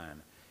that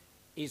plan.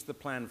 Is the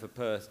plan for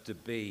Perth to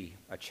be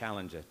a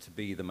challenger, to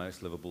be the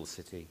most livable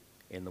city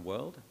in the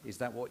world? Is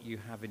that what you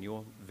have in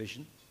your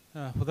vision?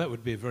 Well, that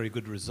would be a very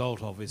good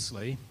result,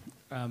 obviously.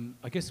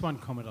 I guess one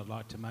comment I'd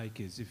like to make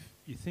is if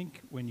you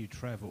think when you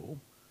travel,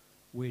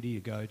 where do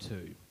you go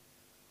to?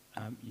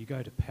 You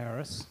go to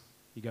Paris,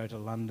 you go to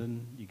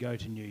London, you go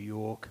to New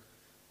York,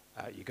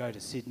 you go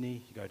to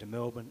Sydney, you go to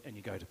Melbourne, and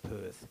you go to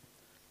Perth.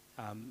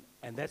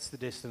 And that's the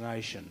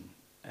destination.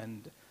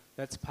 And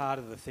that's part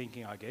of the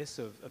thinking, I guess,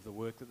 of the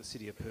work that the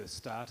City of Perth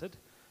started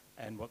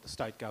and what the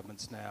state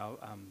government's now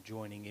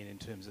joining in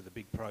terms of the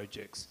big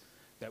projects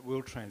that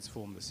will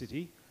transform the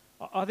city.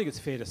 I think it's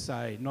fair to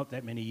say not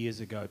that many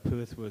years ago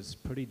Perth was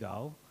pretty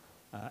dull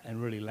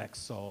and really lacked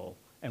soul,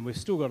 and we've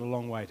still got a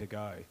long way to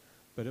go.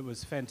 But it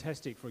was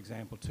fantastic, for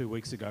example, 2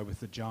 weeks ago with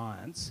the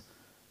Giants,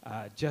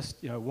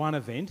 just one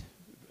event,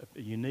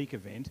 a unique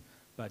event,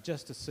 but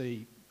just to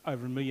see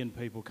over 1 million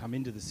people come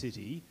into the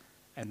city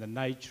and the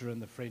nature and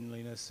the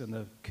friendliness and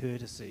the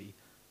courtesy,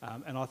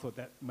 and I thought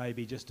that may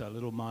be just a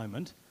little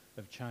moment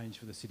of change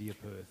for the City of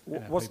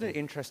Perth. Wasn't it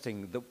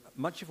interesting that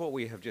much of what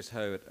we have just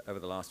heard over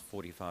the last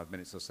 45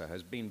 minutes or so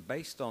has been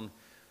based on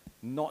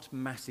not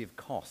massive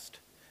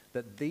cost,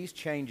 that these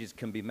changes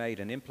can be made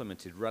and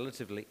implemented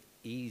relatively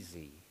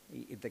easy.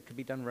 They could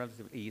be done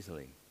relatively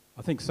easily.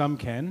 I think some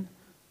can.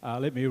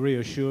 Let me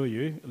reassure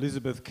you,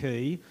 Elizabeth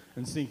Quay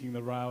and sinking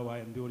the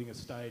railway and building a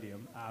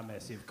stadium are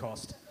massive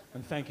cost.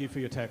 And thank you for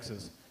your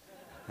taxes.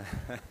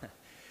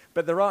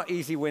 But there are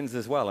easy wins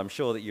as well, I'm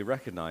sure that you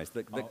recognise,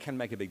 that can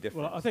make a big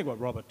difference. Well, I think what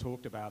Robert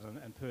talked about,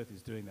 and Perth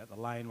is doing that, the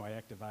laneway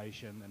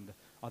activation, and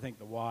I think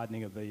the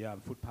widening of the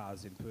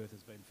footpaths in Perth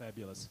has been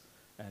fabulous.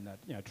 And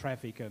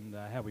traffic and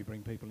how we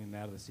bring people in and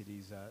out of the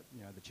cities,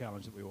 the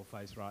challenge that we all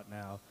face right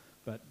now.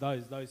 But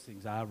those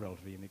things are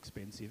relatively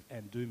inexpensive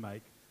and do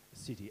make the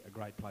city a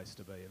great place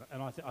to be.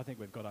 And I think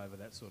we've got over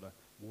that sort of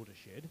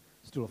watershed.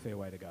 Still a fair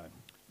way to go.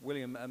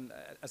 William,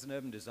 as an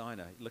urban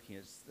designer, looking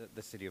at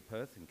the city of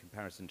Perth in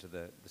comparison to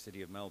the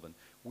city of Melbourne,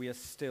 we are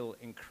still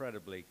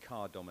incredibly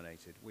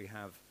car-dominated. We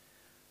have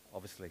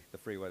obviously the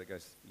freeway that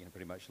goes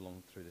pretty much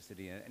along through the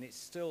city, and it's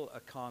still a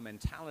car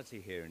mentality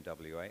here in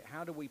WA.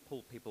 How do we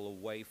pull people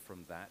away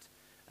from that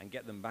and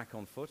get them back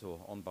on foot or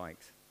on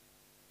bikes?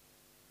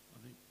 I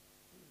think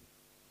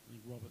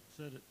Robert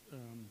said it.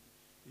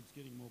 It's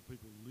getting more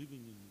people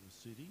living in the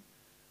city,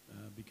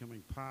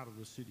 becoming part of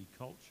the city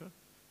culture,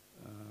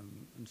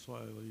 and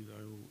slowly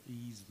they'll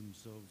ease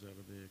themselves out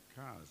of their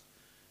cars.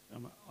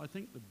 I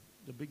think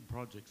the big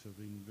projects have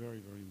been very,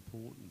 very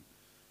important,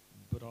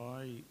 but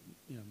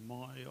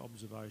my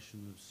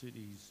observation of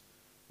cities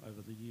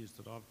over the years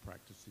that I've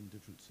practiced in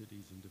different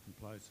cities and different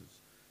places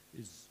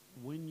is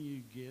when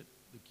you get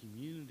the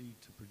community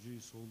to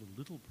produce all the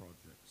little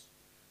projects,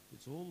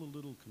 it's all the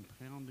little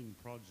compounding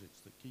projects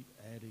that keep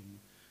adding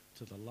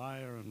to the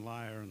layer and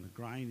layer and the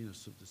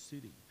graininess of the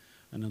city.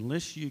 And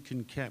unless you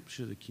can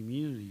capture the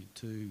community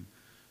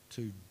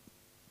to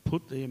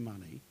put their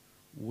money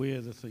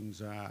where the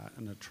things are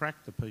and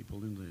attract the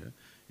people in there,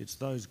 it's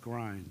those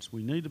grains.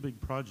 We need the big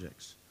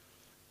projects,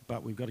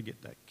 but we've got to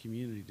get that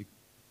community to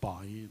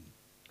buy in.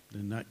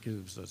 Then that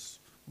gives us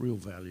real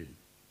value.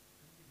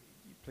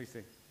 Please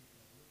do.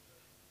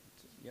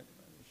 Yep,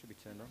 it should be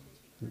turned on.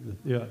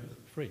 Yeah,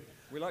 free.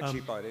 We like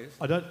cheap ideas.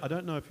 I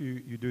don't know if you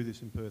do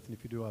this in Perth, and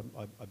if you do,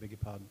 I beg your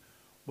pardon.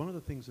 One of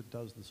the things that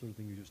does the sort of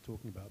thing you're just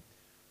talking about,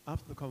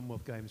 after the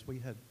Commonwealth Games, we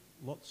had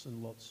lots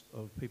and lots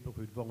of people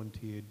who'd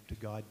volunteered to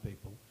guide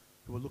people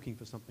who were looking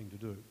for something to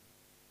do,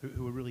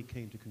 who were really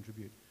keen to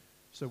contribute.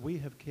 So we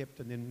have kept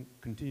and then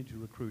continued to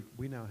recruit.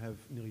 We now have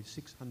nearly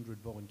 600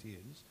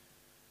 volunteers.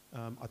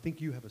 I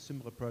think you have a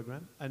similar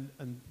program,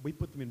 and we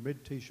put them in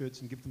red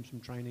T-shirts and give them some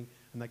training,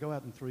 and they go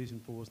out in 3s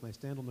and 4s, and they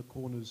stand on the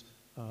corners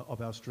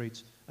of our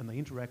streets, and they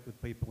interact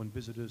with people and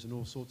visitors and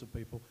all sorts of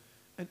people.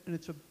 And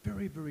it's a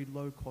very, very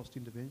low-cost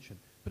intervention,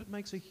 but it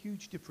makes a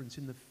huge difference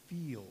in the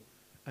feel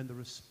and the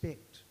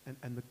respect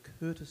and the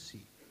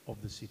courtesy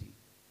of the city.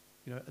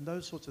 And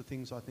those sorts of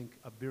things I think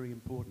are very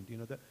important.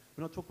 That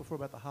when I talked before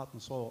about the heart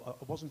and soul,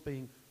 I wasn't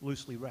being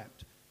loosely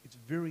wrapped. It's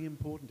very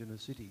important in a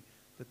city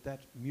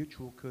that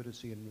mutual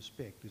courtesy and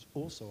respect is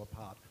also a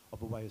part of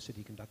the way a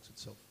city conducts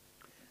itself.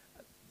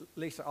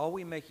 Lisa, are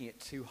we making it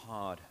too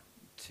hard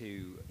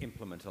to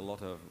implement a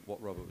lot of what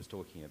Robert was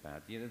talking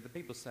about? The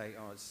people say,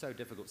 oh, it's so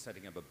difficult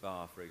setting up a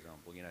bar, for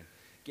example,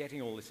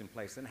 getting all this in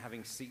place, then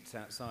having seats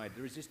outside.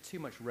 There is just too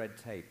much red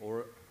tape.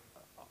 Or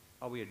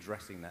are we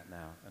addressing that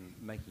now and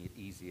making it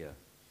easier?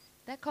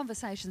 That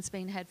conversation's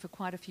been had for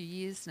quite a few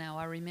years now.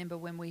 I remember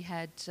when we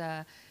had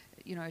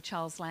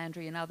Charles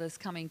Landry and others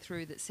coming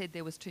through that said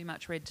there was too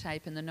much red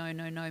tape and the no,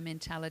 no, no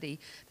mentality.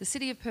 The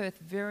City of Perth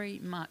very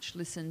much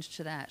listened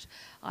to that.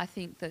 I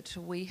think that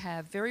we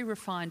have very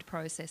refined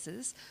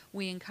processes.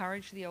 We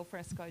encourage the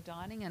alfresco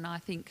dining, and I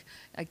think,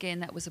 again,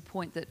 that was a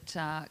point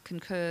that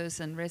concurs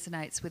and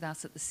resonates with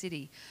us at the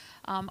City.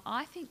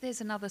 I think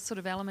there's another sort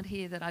of element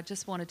here that I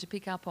just wanted to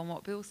pick up on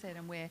what Bill said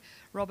and where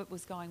Robert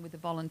was going with the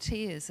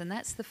volunteers, and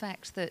that's the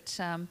fact that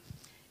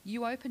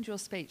you opened your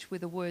speech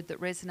with a word that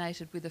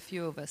resonated with a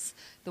few of us,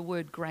 the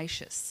word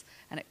gracious,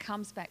 and it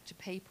comes back to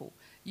people.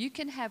 You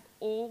can have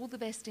all the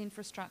best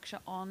infrastructure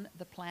on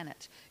the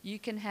planet. You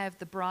can have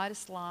the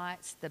brightest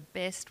lights, the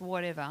best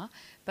whatever,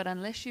 but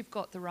unless you've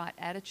got the right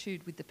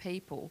attitude with the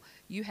people,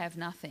 you have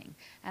nothing.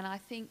 And I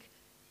think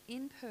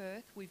in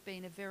Perth, we've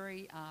been a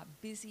very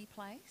busy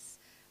place.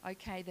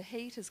 Okay, the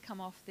heat has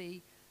come off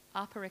the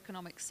upper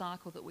economic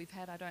cycle that we've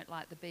had. I don't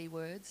like the B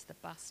words, the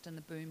bust and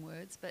the boom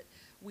words, but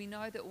we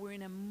know that we're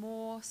in a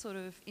more sort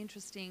of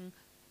interesting,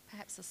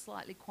 perhaps a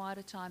slightly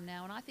quieter time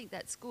now, and I think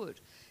that's good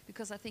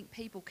because I think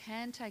people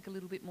can take a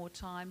little bit more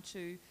time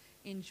to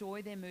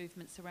enjoy their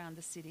movements around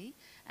the city,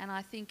 and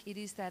I think it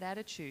is that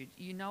attitude.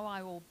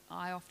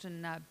 I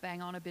often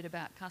bang on a bit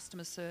about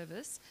customer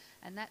service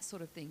and that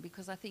sort of thing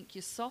because I think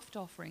your soft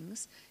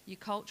offerings, your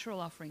cultural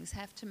offerings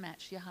have to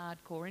match your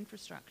hardcore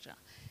infrastructure.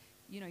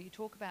 You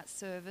talk about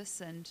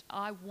service, and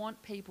I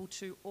want people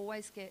to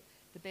always get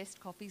the best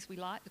coffees. We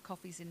like the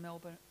coffees in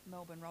Melbourne,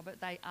 Robert.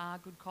 They are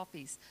good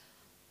coffees.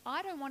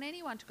 I don't want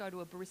anyone to go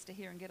to a barista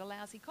here and get a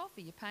lousy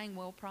coffee. You're paying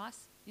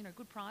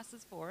good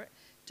prices for it.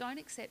 Don't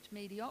accept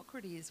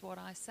mediocrity is what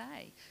I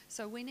say.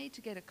 So we need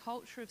to get a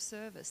culture of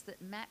service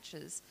that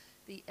matches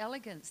the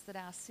elegance that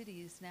our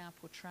city is now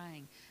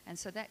portraying. And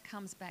so that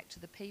comes back to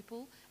the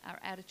people, our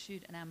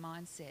attitude and our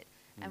mindset.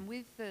 And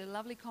with the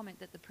lovely comment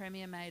that the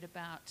Premier made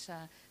about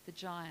the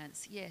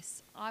Giants,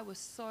 yes, I was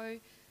so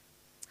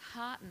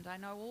heartened. I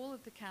know all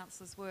of the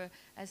councillors were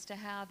as to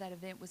how that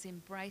event was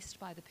embraced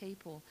by the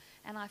people.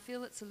 And I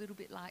feel it's a little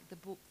bit like the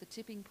book, The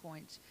Tipping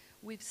Point.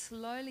 We've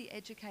slowly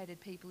educated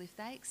people, if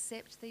they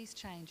accept these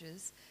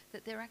changes,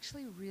 that they're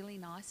actually really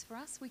nice for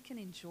us. We can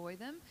enjoy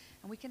them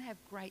and we can have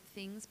great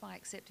things by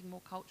accepting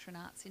more culture and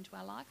arts into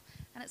our life.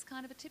 And it's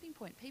kind of a tipping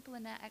point. People are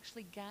now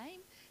actually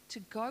game to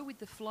go with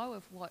the flow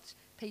of what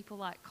people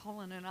like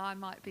Colin and I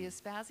might be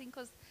espousing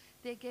because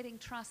they're getting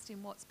trust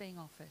in what's being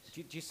offered.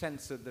 Do you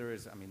sense that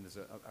there's a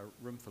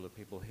room full of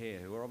people here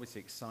who are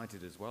obviously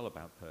excited as well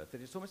about Perth,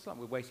 that it's almost like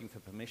we're waiting for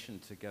permission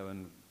to go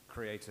and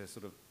create a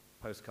sort of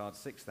postcard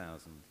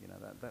 6,000, you know,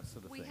 that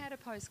sort of We thing. had a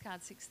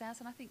postcard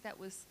 6,000. I think that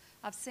was,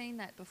 I've seen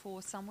that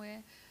before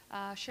somewhere.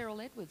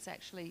 Cheryl Edwards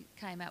actually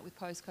came out with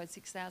postcode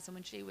 6,000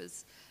 when she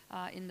was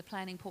in the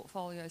planning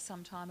portfolio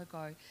some time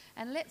ago.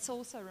 And let's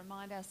also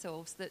remind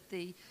ourselves that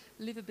the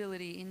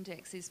Liveability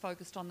Index is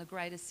focused on the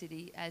greater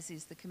city, as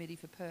is the Committee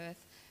for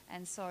Perth.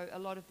 And so a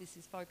lot of this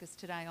is focused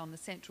today on the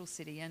central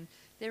city, and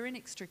they're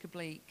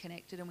inextricably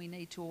connected, and we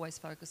need to always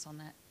focus on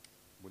that.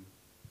 I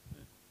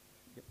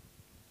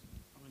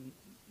mean,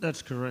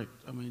 that's correct.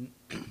 I mean,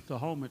 the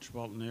whole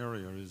metropolitan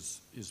area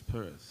is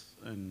Perth,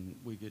 and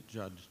we get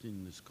judged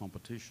in this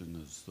competition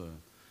as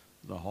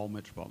the whole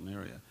metropolitan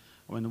area.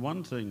 I mean, the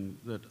one thing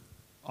that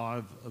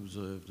I've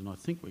observed, and I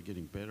think we're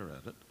getting better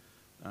at it,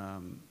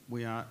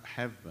 we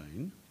have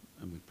been,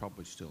 and we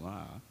probably still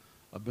are,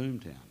 a boom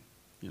town,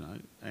 you know,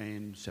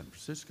 and San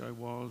Francisco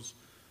was,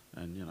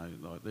 and, you know,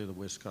 like they're the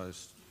West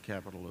Coast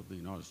capital of the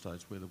United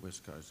States, we're the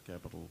West Coast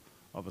capital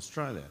of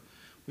Australia.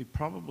 We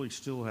probably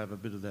still have a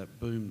bit of that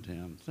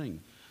boomtown thing.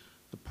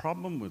 The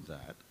problem with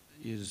that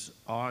is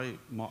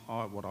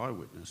what I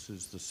witness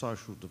is the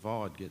social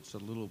divide gets a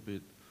little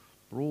bit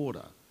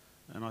broader.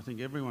 And I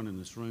think everyone in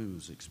this room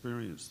has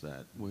experienced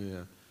that,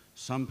 where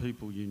some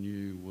people you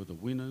knew were the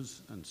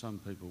winners and some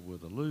people were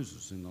the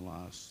losers in the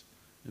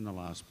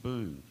last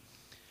boom.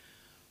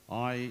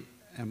 I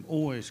am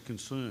always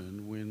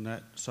concerned when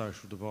that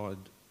social divide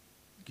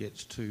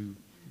gets too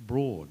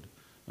broad.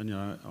 And, you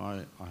know,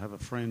 I have a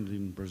friend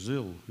in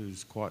Brazil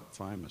who's quite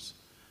famous.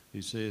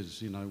 He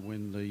says, you know,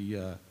 when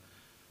the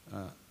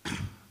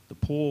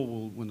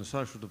poor when the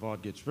social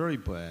divide gets very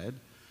bad,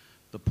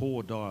 the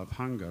poor die of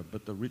hunger,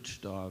 but the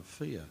rich die of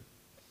fear.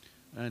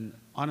 And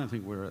I don't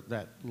think we're at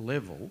that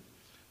level,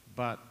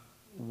 but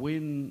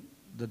when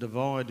the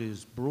divide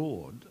is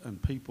broad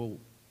and people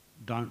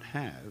don't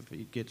have,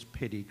 it gets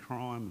petty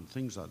crime and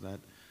things like that,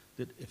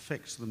 that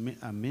affects the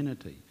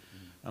amenity.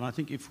 And I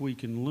think if we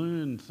can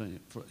learn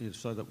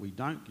so that we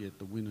don't get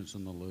the winners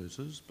and the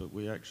losers, but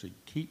we actually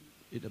keep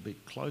it a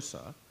bit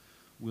closer,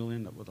 we'll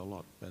end up with a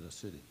lot better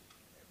city.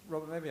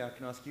 Robert, maybe I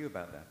can ask you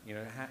about that. You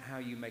know, how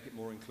you make it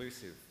more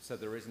inclusive so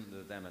there isn't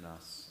the them and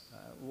us.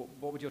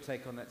 What would your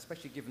take on that,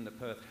 especially given that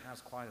Perth has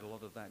quite a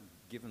lot of that,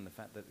 given the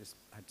fact that it's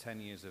had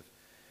 10 years of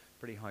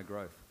pretty high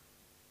growth?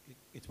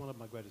 It's one of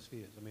my greatest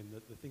fears. I mean,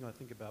 the thing I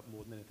think about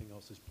more than anything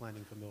else is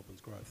planning for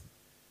Melbourne's growth.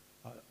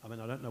 I mean,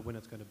 I don't know when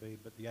it's going to be,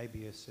 but the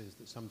ABS says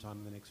that sometime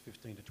in the next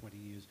 15 to 20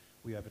 years,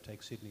 we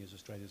overtake Sydney as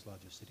Australia's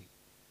largest city.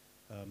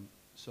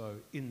 So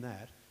in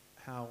that,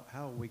 how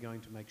are we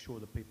going to make sure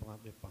that people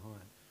aren't left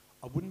behind?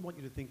 I wouldn't want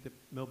you to think that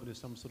Melbourne is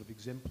some sort of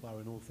exemplar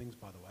in all things,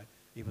 by the way,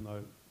 even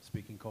though,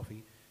 speaking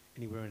coffee,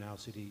 anywhere in our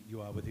city, you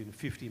are within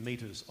 50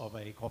 metres of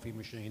a coffee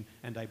machine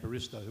and a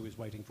barista who is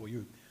waiting for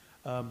you.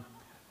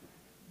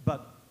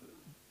 But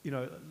you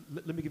know,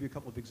 let me give you a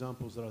couple of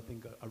examples that I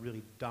think are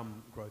really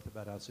dumb growth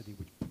about our city,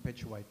 which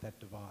perpetuate that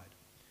divide.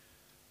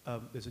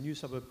 There's a new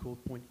suburb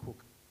called Point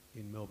Cook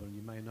in Melbourne.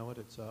 You may know it.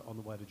 It's on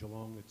the way to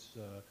Geelong. It's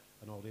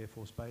an old Air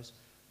Force base.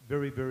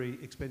 Very, very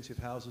expensive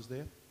houses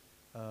there.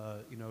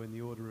 You know, in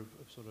the order of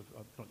sort of,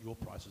 not your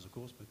prices, of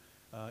course, but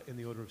in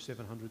the order of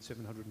 $700,000,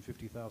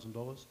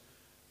 $750,000.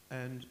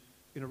 And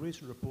in a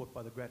recent report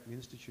by the Grattan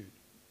Institute,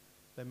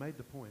 they made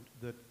the point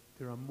that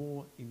there are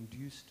more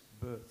induced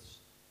births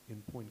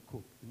in Point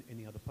Cook than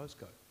any other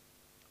postcode.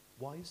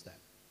 Why is that?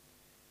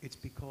 It's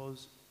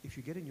because if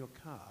you get in your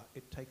car,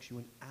 it takes you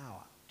an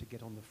hour to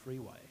get on the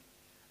freeway,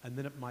 and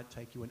then it might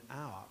take you an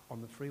hour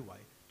on the freeway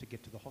to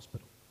get to the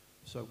hospital.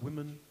 So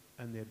women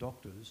and their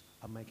doctors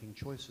are making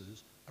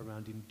choices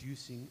around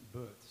inducing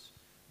births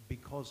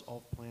because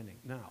of planning.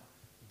 Now,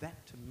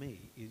 that to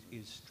me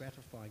is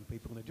stratifying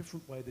people in a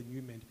different way than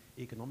you meant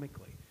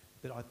economically,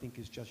 that I think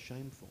is just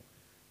shameful.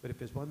 But if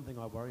there's one thing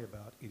I worry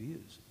about, it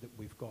is that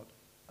we've got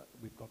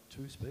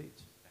two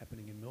speeds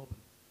happening in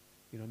Melbourne.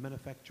 You know,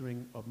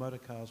 manufacturing of motor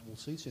cars will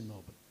cease in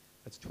Melbourne.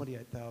 That's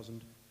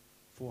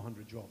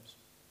 28,400 jobs.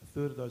 A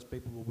third of those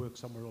people will work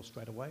somewhere else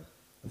straight away.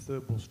 A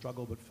third will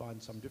struggle but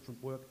find some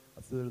different work.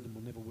 A third of them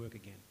will never work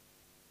again.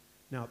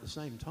 Now, at the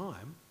same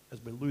time, as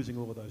we're losing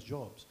all of those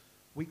jobs,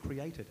 we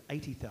created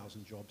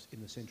 80,000 jobs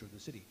in the centre of the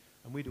city.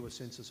 And we do a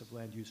census of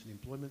land use and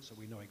employment, so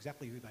we know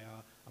exactly who they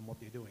are and what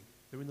they're doing.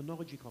 They're in the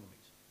knowledge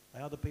economies. They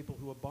are the people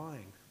who are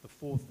buying the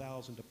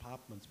 4,000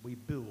 apartments we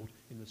build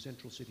in the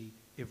central city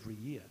every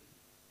year.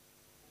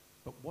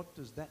 But what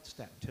does that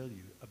stat tell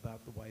you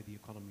about the way the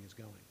economy is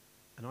going?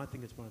 And I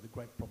think it's one of the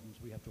great problems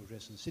we have to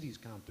address, and cities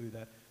can't do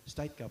that,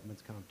 state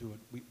governments can't do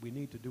it. We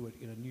need to do it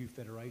in a new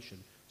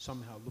federation,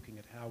 somehow looking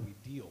at how we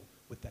deal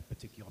with that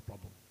particular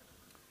problem.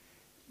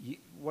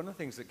 One of the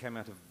things that came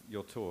out of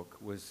your talk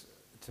was,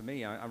 to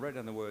me, I wrote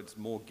down the words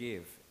more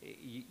give.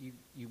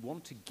 You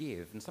want to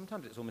give, and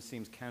sometimes it almost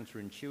seems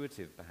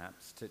counterintuitive,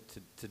 perhaps,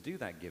 to do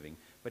that giving,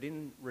 but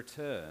in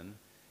return,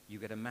 you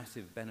get a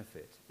massive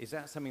benefit. Is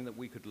that something that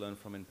we could learn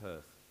from in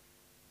Perth?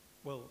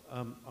 Well,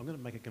 I'm going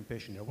to make a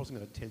confession here. I wasn't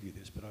going to tell you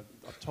this, but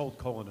I've told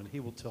Colin, and he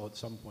will tell at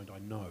some point, I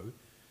know.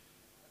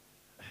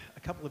 A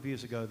couple of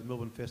years ago, the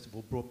Melbourne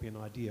Festival brought me an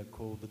idea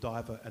called The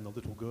Diver and the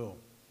Little Girl.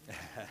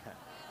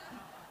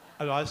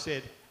 And I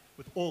said,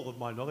 with all of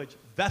my knowledge,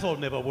 that'll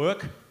never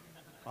work.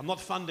 I'm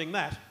not funding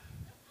that.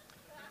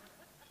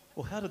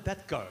 Well, how did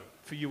that go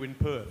for you in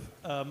Perth?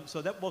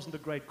 So that wasn't a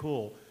great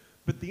call.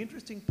 But the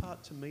interesting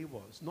part to me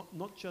was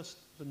not just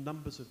the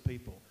numbers of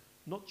people,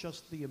 not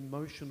just the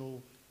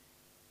emotional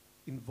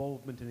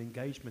involvement and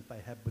engagement they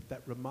had with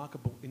that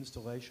remarkable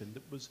installation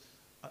that was,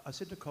 I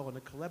said to Colin,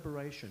 a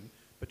collaboration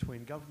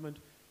between government,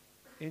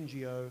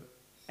 NGO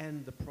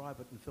and the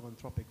private and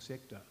philanthropic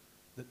sector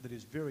that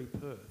is very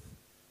Perth.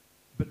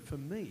 But for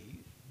me,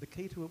 the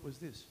key to it was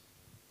this.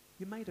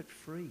 You made it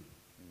free.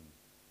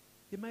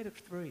 You made it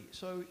free.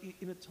 So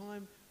in a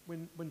time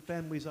when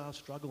families are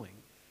struggling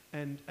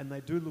and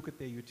they do look at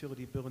their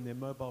utility bill and their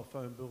mobile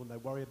phone bill and they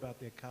worry about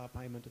their car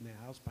payment and their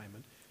house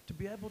payment, to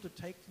be able to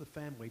take the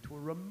family to a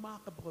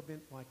remarkable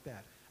event like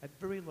that at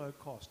very low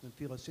cost and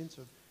feel a sense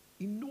of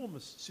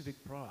enormous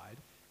civic pride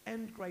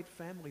and great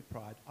family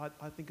pride,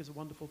 I think is a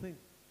wonderful thing.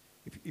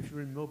 If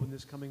you're in Melbourne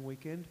this coming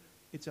weekend,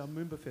 it's our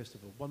Moomba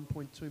Festival.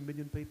 1.2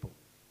 million people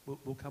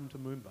will come to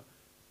Moomba.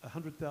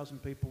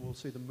 100,000 people will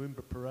see the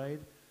Moomba Parade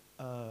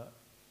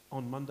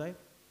on Monday.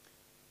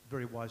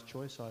 Very wise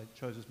choice. I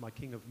chose as my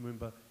king of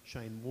Moomba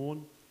Shane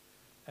Warne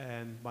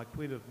and my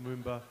queen of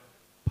Moomba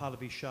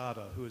Pallavi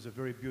Sharda, who is a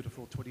very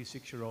beautiful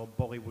 26-year-old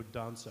Bollywood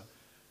dancer.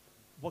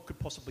 What could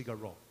possibly go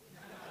wrong?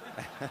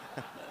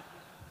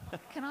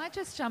 Can I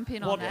just jump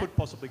in on that? What could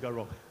possibly go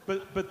wrong?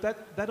 But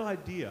that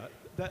idea,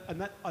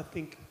 that I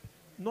think,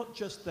 not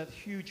just that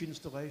huge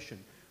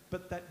installation,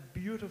 but that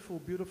beautiful,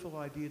 beautiful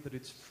idea that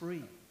it's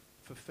free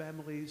for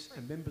families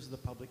and members of the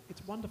public,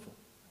 it's wonderful.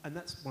 And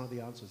that's one of the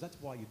answers. That's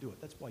why you do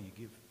it. That's why you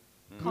give.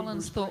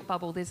 Colin's thought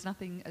bubble, there's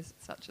nothing as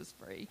such as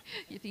free.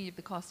 You're thinking of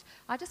the cost.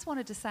 I just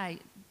wanted to say,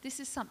 this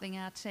is something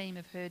our team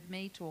have heard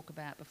me talk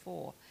about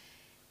before.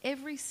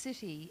 Every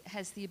city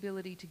has the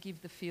ability to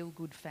give the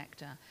feel-good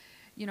factor.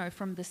 You know,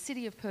 from the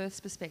City of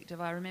Perth's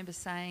perspective, I remember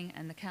saying,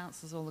 and the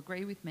councillors all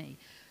agree with me,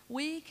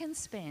 we can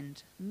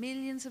spend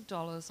millions of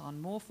dollars on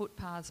more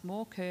footpaths,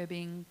 more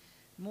curbing,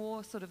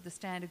 more sort of the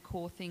standard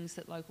core things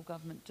that local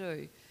government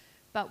do.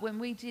 But when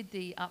we did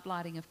the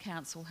uplighting of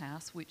Council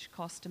House, which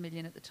cost $1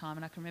 million at the time,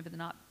 and I can remember the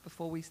night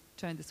before we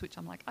turned the switch,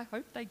 I'm like, I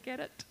hope they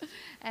get it,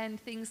 and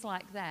things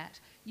like that,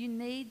 you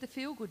need the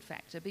feel-good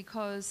factor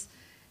because,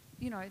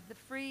 you know, the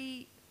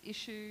free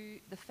issue,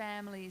 the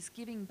families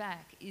giving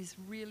back is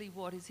really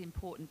what is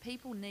important.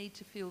 People need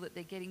to feel that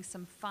they're getting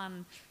some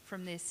fun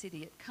from their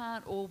city. It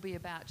can't all be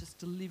about just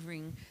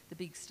delivering the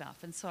big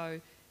stuff. And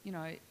so, you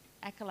know,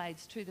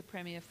 accolades to the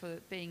Premier for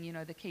being, you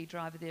know, the key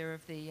driver there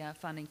of the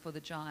funding for the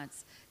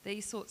Giants.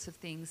 These sorts of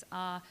things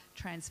are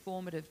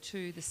transformative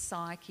to the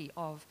psyche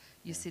of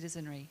your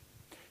citizenry.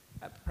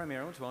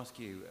 Premier, I want to ask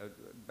you,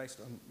 based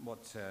on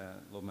what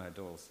Lord Mayor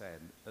Doyle said,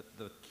 that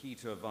the key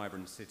to a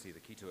vibrant city, the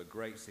key to a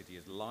great city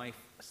is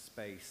life,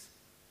 space,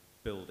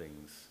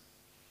 buildings.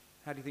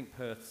 How do you think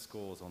Perth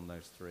scores on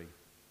those three?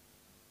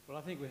 Well,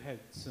 I think we've had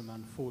some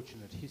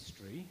unfortunate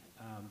history,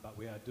 but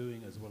we are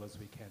doing as well as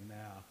we can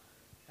now.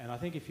 And I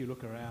think if you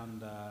look around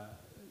the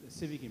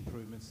civic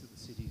improvements that the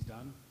city's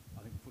done,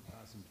 I think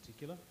footpaths in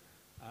particular,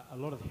 a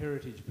lot of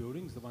heritage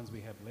buildings, the ones we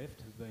have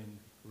left, have been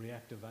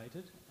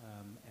reactivated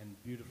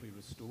and beautifully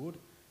restored.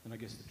 And I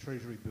guess the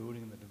Treasury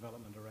building and the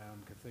development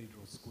around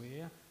Cathedral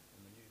Square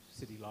and the new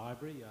City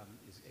Library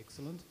is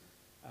excellent.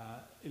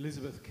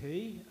 Elizabeth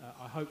Quay,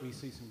 I hope we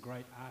see some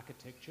great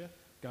architecture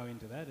go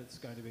into that. It's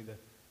going to be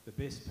the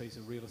best piece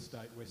of real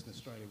estate Western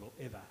Australia will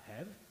ever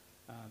have.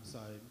 So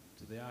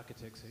to the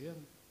architects here,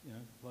 you know,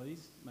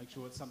 please make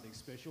sure it's something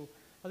special.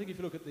 I think if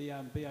you look at the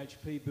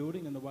BHP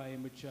building and the way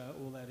in which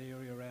all that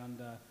area around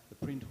the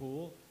print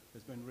hall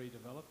has been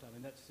redeveloped, I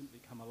mean, that's simply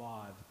come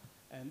alive.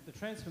 And the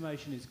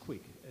transformation is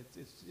quick.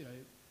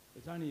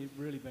 It's only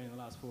really been in the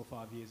last 4 or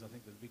 5 years, I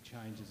think, that big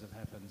changes have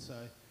happened. So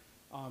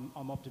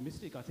I'm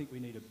optimistic. I think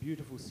we need a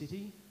beautiful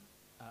city.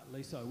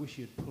 Lisa, I wish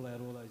you'd pull out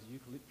all those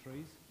eucalypt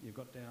trees you've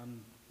got down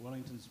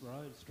Wellington's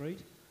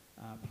Street.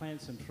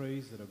 Plant some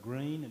trees that are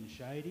green and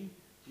shady.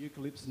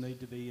 Eucalypts need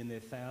to be in their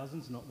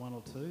thousands, not 1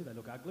 or 2. They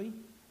look ugly.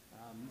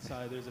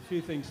 So there's a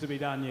few things to be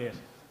done yet. Did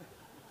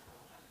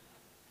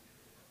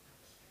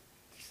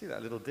you see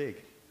that little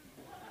dig?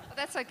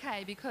 That's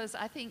okay, because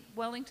I think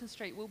Wellington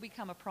Street will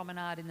become a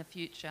promenade in the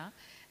future,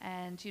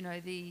 and you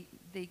know the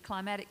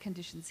climatic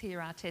conditions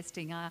here are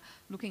testing.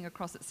 Looking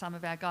across at some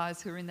of our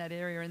guys who are in that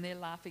area, and they're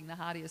laughing the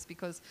hardest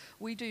because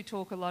we do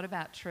talk a lot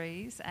about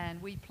trees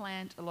and we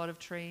plant a lot of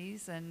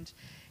trees, and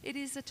it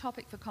is a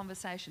topic for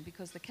conversation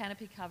because the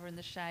canopy cover and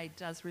the shade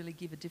does really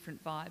give a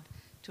different vibe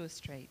to a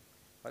street.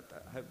 I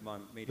hope my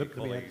media Let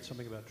me colleagues... add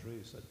something about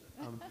trees.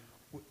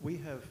 We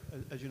have,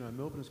 as you know,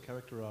 Melbourne is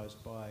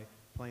characterised by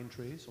plane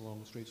trees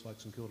along streets like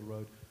St Kilda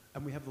Road,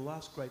 and we have the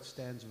last great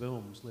stands of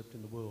elms left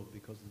in the world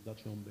because of the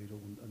Dutch elm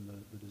beetle and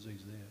the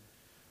disease there.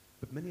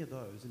 But many of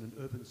those, in an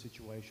urban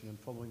situation and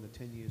following the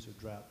 10 years of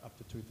drought up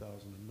to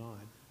 2009,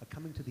 are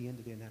coming to the end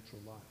of their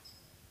natural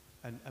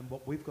life. And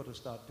what we've got to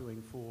start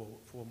doing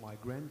for my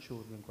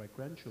grandchildren and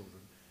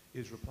great-grandchildren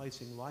is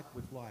replacing like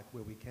with like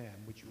where we can,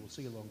 which you will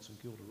see along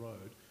St Kilda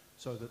Road,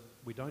 so that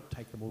we don't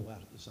take them all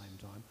out at the same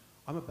time.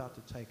 I'm about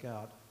to take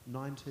out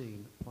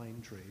 19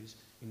 plane trees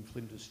in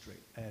Flinders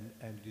Street, and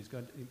it is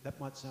going to, that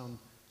might sound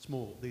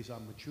small. These are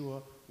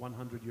mature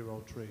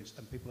 100-year-old trees,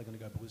 and people are going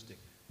to go ballistic,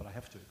 but I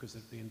have to because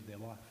they're at the end of their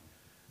life.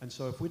 And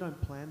so if we don't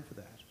plan for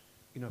that,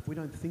 if we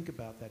don't think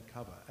about that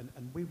cover,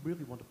 and we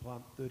really want to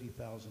plant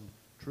 30,000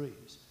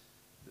 trees,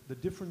 the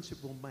difference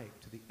it will make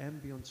to the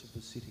ambience of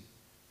the city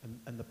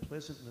and the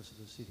pleasantness of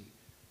the city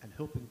and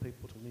helping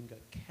people to linger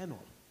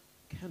cannot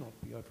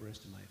be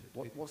overestimated.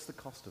 What's the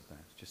cost of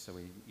that, just so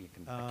you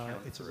can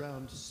account it's for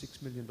around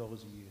 $6 million a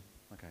year.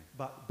 Okay.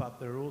 But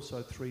there are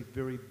also 3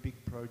 very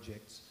big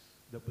projects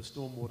that were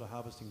stormwater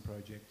harvesting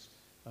projects.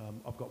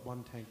 I've got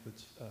one tank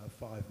that's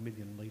 5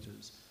 million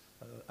litres,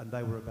 and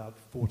they were about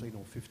 $14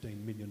 or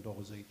 $15 million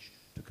each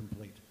to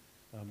complete.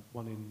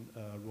 One in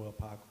Royal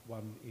Park,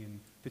 one in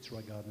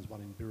Fitzroy Gardens,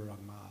 one in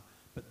Birrarung Ma.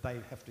 But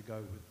they have to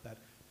go with that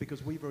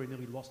because we very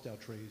nearly lost our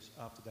trees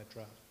after that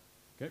drought.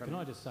 Can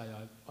I just say,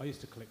 I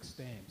used to collect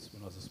stamps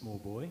when I was a small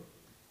boy,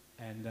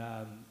 and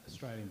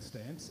Australian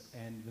stamps,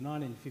 and the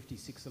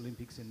 1956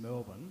 Olympics in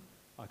Melbourne,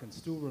 I can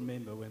still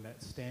remember when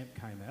that stamp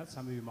came out.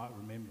 Some of you might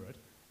remember it,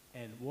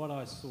 and what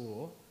I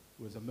saw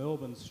was a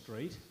Melbourne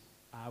street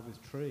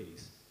with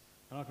trees.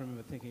 And I can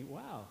remember thinking,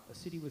 wow, a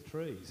city with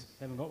trees.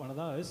 Haven't got one of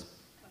those.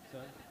 So.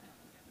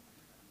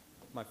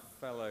 My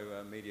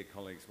fellow media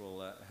colleagues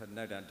will have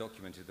no doubt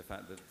documented the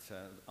fact that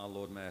our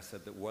Lord Mayor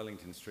said that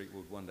Wellington Street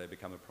would one day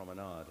become a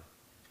promenade,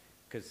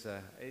 because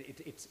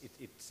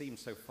it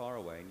seems so far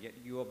away, and yet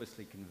you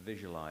obviously can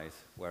visualise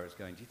where it's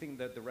going. Do you think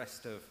that the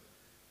rest of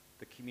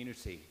the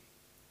community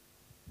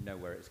know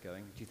where it's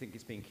going? Do you think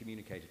it's being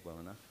communicated well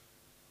enough?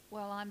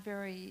 Well, I'm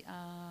very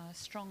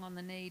strong on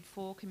the need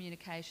for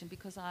communication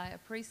because I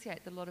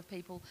appreciate that a lot of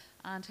people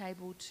aren't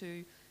able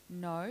to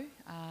know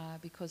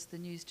because the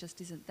news just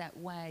isn't that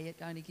way.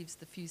 It only gives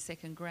the few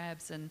second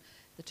grabs and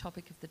the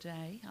topic of the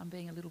day. I'm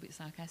being a little bit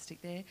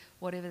sarcastic there.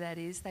 Whatever that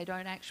is, they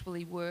don't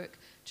actually work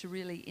to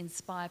really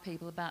inspire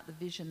people about the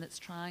vision that's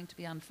trying to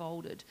be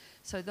unfolded.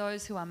 So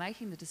those who are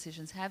making the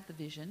decisions have the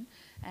vision,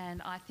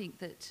 and I think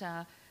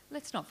that,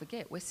 let's not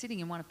forget, we're sitting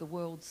in one of the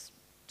world's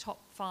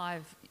top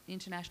 5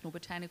 international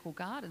botanical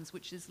gardens,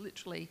 which is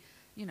literally,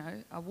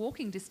 a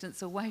walking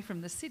distance away from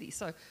the city.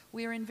 So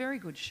we're in very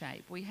good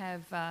shape. We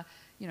have,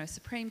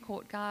 Supreme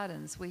Court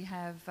gardens. We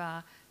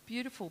have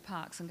beautiful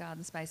parks and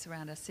garden space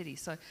around our city.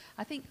 So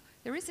I think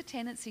there is a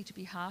tendency to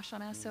be harsh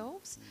on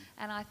ourselves,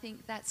 and I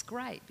think that's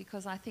great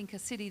because I think a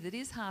city that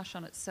is harsh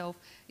on itself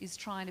is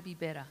trying to be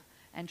better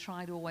and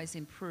trying to always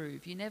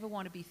improve. You never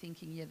want to be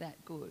thinking you're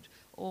that good.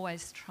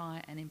 Always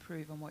try and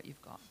improve on what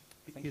you've got.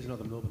 Here's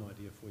another Melbourne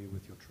idea for you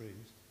with your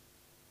trees.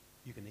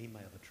 You can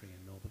email a tree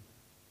in Melbourne.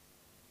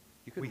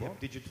 We have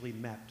digitally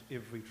mapped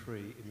every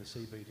tree in the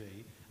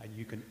CBD, and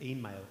you can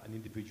email an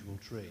individual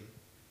tree.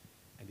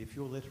 And if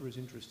your letter is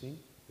interesting,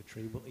 the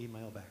tree will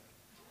email back.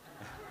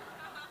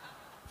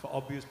 For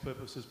obvious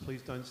purposes,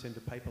 please don't send a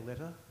paper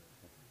letter,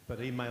 but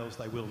emails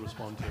they will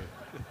respond to.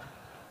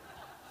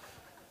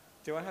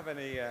 Do I have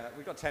any,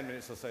 we've got 10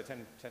 minutes or so,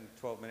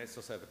 12 minutes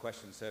or so for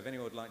questions, so if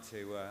anyone would like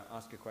to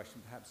ask a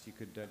question, perhaps you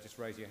could just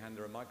raise your hand.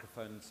 There are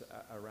microphones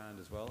around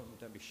as well,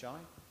 don't be shy.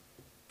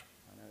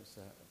 I know it's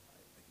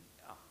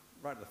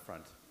right at the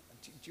front.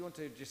 Do you want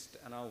to just,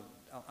 and I'll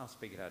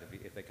speak it out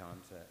if they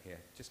can't hear,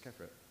 just go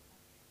for it.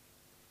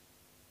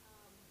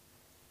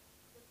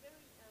 Thank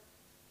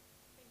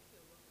you,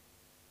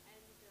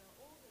 and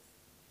all this.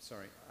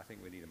 Sorry, I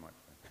think we need a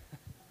microphone.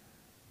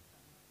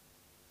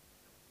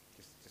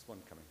 just one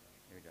coming.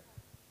 Here we go.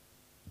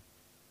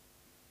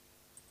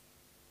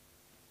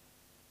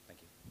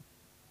 Thank you.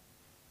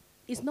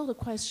 It's not a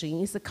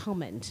question, it's a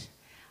comment.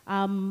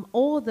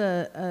 All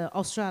the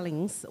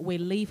Australians, we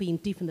live in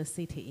different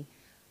cities.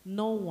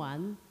 No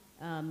one,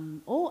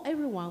 or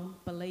everyone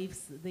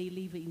believes they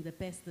live in the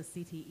best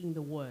city in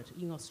the world,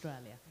 in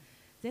Australia.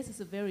 This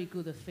is a very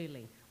good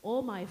feeling.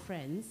 All my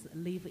friends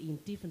live in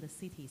different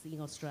cities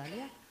in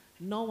Australia.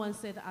 No one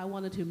said, I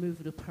wanted to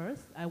move to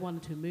Perth, I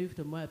wanted to move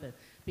to Melbourne,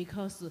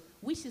 because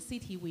which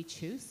city we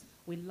choose,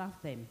 we love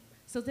them.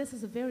 So this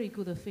is a very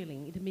good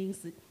feeling. It means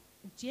that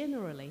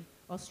generally,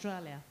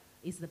 Australia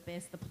is the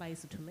best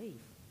place to live.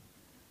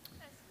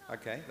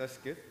 Okay, that's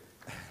good.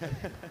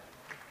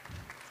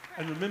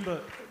 And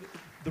remember,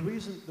 the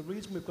reason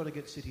we've got to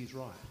get cities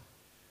right,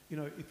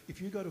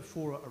 if you go to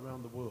fora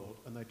around the world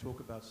and they talk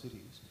about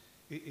cities,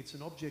 it's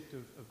an object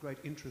of great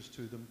interest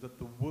to them that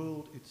the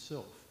world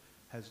itself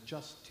has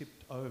just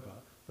tipped over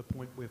the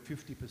point where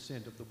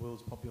 50% of the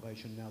world's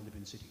population now live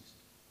in cities.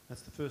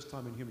 That's the first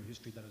time in human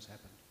history that has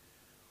happened.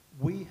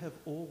 We have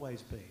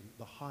always been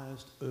the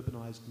highest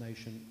urbanised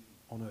nation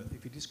on Earth.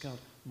 If you discount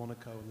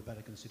Monaco and the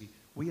Vatican City,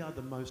 we are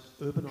the most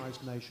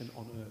urbanised nation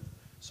on Earth.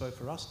 So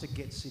for us to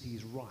get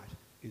cities right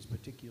is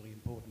particularly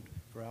important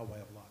for our way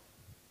of life.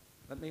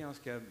 Let me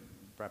ask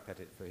Brad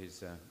Pettit for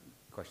his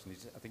question.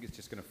 I think it's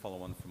just going to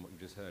follow on from what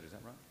you've just heard. Is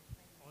that right?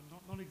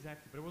 Not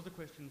exactly, but it was a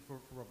question for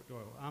Robert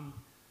Doyle.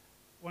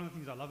 One of the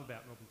things I love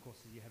about Melbourne, of course,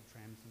 is you have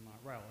trams and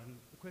light rail. And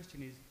the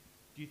question is,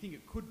 do you think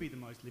it could be the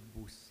most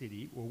livable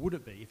city, or would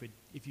it be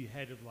if you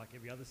had, like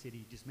every other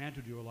city,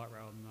 dismantled your light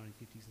rail in the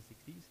 1950s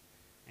and 60s?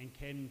 And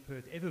can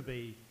Perth ever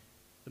be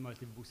the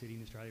most livable city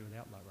in Australia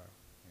without light rail?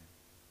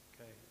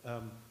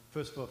 Okay.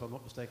 First of all, if I'm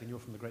not mistaken, you're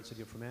from the great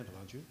city of Fremantle,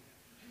 aren't you?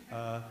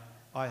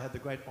 I had the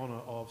great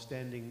honour of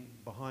standing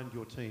behind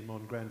your team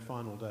on grand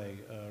final day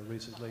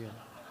recently.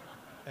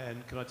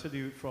 And can I tell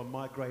you, from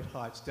my great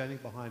height, standing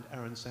behind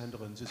Aaron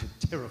Sandilands is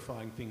a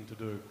terrifying thing to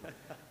do.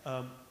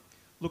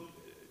 Look,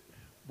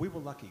 we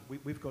were lucky.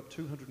 We've got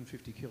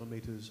 250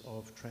 kilometres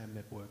of tram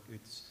network.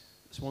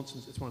 It's one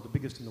of the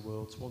biggest in the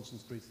world. Swanston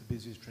Street's the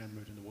busiest tram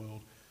route in the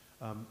world.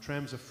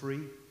 Trams are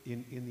free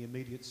in the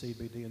immediate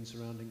CBD and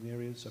surrounding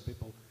areas, so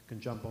people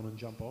can jump on and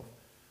jump off.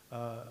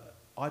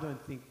 I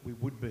don't think we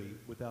would be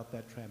without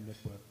that tram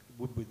network,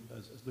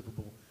 as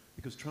livable,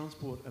 because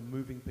transport and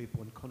moving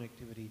people and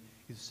connectivity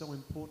is so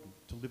important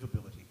to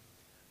livability.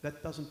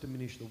 That doesn't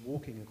diminish the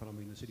walking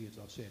economy in the city, as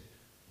I've said.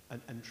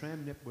 And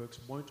tram networks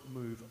won't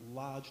move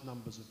large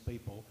numbers of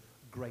people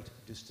great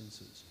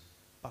distances.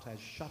 But as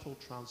shuttle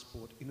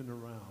transport in and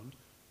around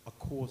a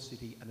core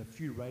city and a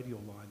few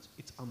radial lines,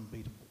 it's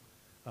unbeatable.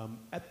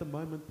 At the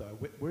moment, though,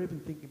 we're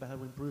even thinking about how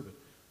to improve it.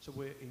 So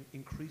we're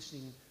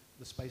increasing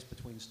the space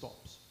between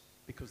stops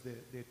because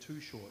they're too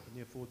short and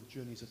therefore the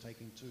journeys are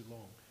taking too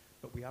long.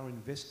 But we are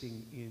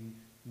investing in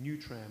new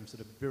trams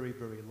that are very,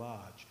 very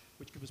large,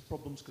 which give us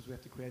problems because we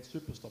have to create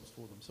super stops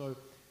for them. So,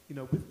 you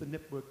know, with the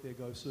network there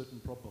go certain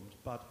problems,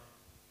 but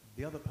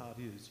the other part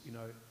is, you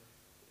know,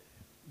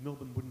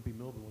 Melbourne wouldn't be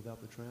Melbourne without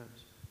the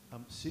trams.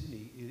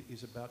 Sydney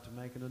is about to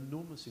make an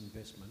enormous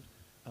investment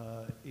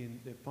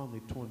they've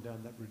finally torn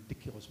down that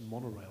ridiculous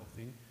monorail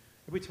thing.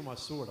 Every time I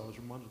saw it, I was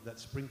reminded of that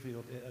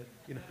Springfield,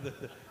 you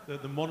know,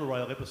 the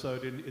monorail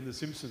episode in The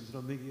Simpsons, and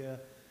I'm thinking,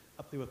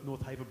 up there with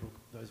North Haverbrook,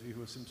 those of you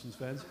who are Simpsons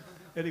fans.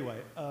 Anyway,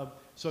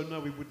 so no,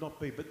 we would not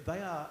be, but they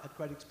are at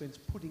great expense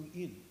putting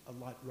in a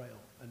light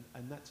rail,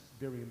 and that's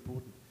very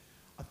important.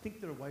 I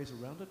think there are ways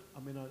around it.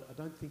 I mean, I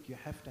don't think you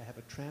have to have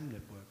a tram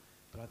network,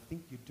 but I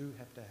think you do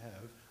have to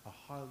have a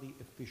highly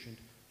efficient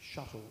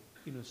shuttle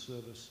inner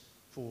service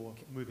for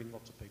moving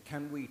lots of people.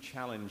 Can we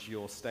challenge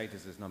your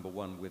status as number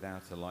one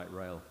without a light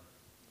rail?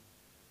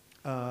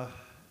 No,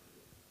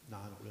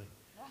 not really.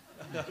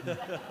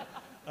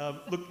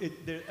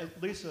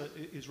 Look, Lisa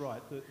is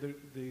right.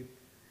 The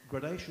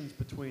gradations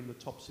between the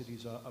top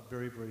cities are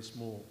very, very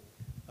small.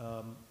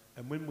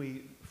 And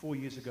when 4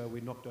 years ago,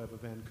 we knocked over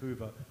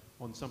Vancouver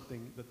on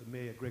something that the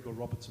Mayor, Gregor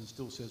Robertson,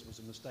 still says was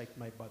a mistake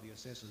made by the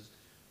assessors.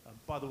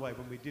 By the way,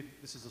 when we did,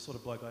 this is the sort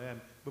of bloke I am,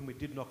 when we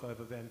did knock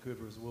over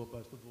Vancouver as the world's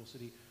most livable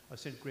city, I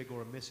sent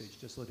Gregor a message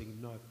just letting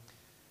him know.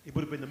 It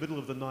would have been the middle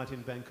of the night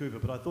in Vancouver,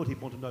 but I thought he'd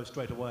want to know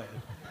straight away.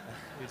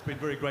 He's been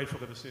very grateful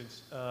ever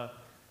since.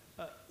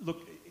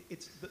 Look,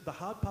 the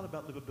hard part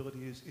about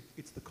livability is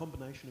it's the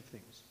combination of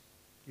things.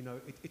 You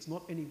know, it's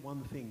not any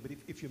one thing, but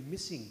if you're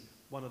missing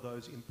one of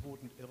those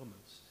important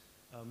elements,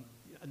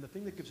 and the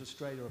thing that gives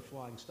Australia a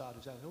flying start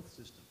is our health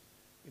system.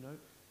 You know,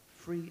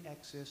 free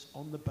access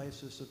on the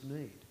basis of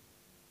need.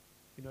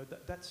 You know,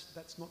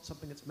 that's not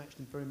something that's matched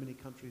in very many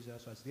countries our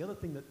size. The other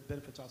thing that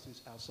benefits us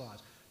is our size.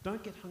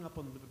 Don't get hung up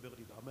on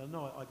livability though. I mean, I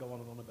know I go on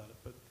and on about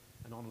it,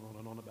 and on and on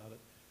and on about it.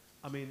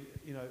 I mean,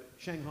 you know,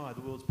 Shanghai,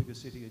 the world's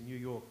biggest city, and New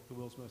York, the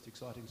world's most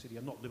exciting city,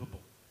 are not livable.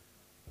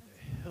 But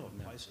they're hell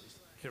of places.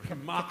 They're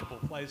remarkable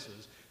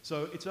places.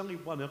 So it's only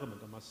one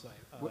element, I must say.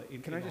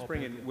 Can I just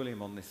bring in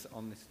William on this?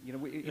 You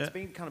know, it's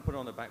been kind of put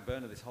on the back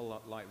burner, this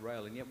whole light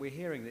rail, and yet we're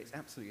hearing that it's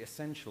absolutely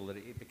essential that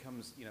it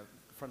becomes, you know,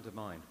 front of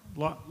mind.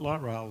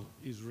 Light rail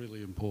is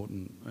really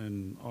important,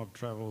 and I've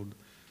travelled,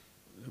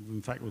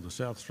 in fact, with the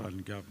South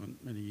Australian government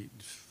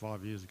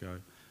 5 years ago,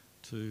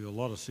 to a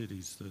lot of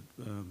cities that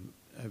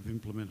have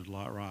implemented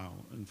light rail.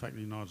 In fact, in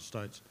the United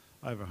States,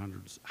 over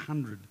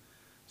 100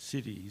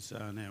 cities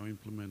are now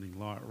implementing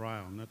light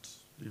rail, and that's,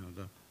 you know,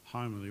 the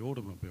home of the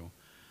automobile.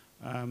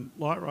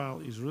 Light rail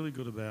is really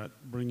good about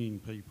bringing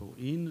people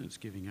in. It's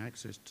giving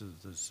access to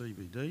the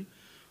CBD,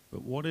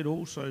 but what it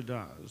also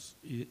does,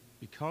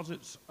 because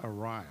it's a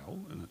rail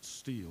and it's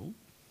steel,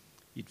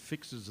 it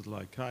fixes the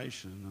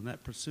location, and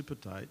that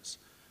precipitates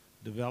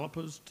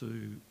developers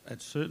to,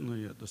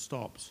 certainly at the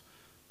stops,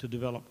 to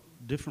develop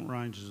different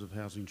ranges of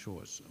housing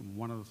choice. And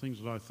one of the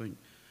things that I think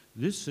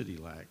this city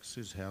lacks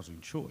is housing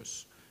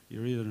choice.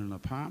 You're either in an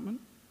apartment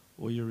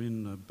or you're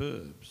in the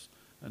burbs,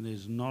 and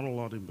there's not a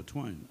lot in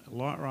between.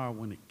 Light rail,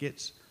 when it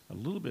gets a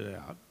little bit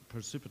out,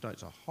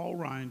 precipitates a whole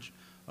range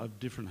of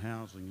different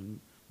housing. And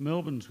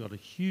Melbourne's got a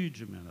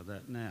huge amount of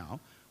that now,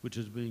 which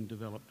is being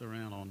developed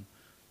around on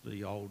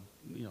the old,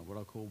 you know, what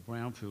I call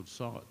brownfield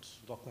sites.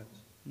 Docklands.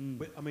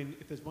 But, I mean,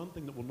 if there's one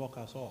thing that will knock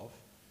us off,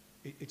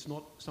 it's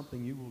not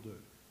something you will do.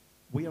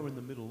 We are in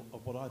the middle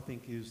of what I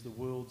think is the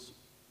world's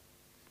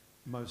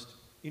most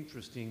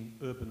interesting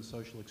urban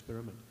social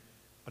experiment.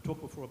 I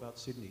talked before about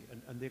Sydney,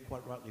 and they're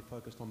quite rightly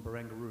focused on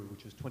Barangaroo,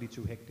 which is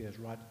 22 hectares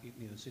right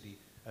near the city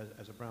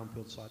as a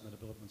brownfield site and a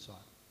development site.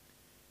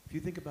 If you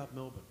think about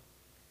Melbourne,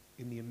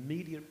 in the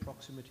immediate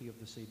proximity of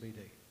the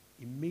CBD,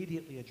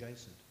 immediately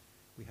adjacent,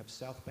 we have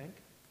South Bank,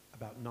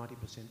 about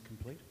 90%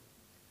 complete.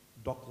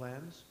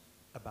 Docklands,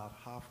 about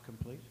half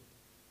complete.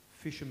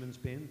 Fisherman's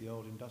Bend, the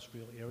old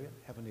industrial area,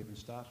 haven't even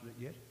started it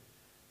yet.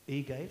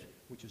 E-Gate,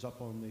 which is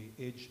up on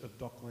the edge of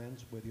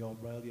Docklands where the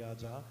old rail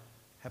yards are,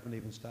 haven't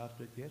even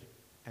started it yet.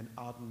 And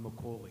Arden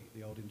Macaulay,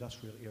 the old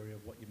industrial area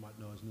of what you might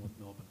know as North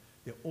Melbourne.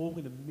 They're all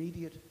in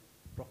immediate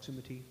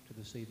proximity to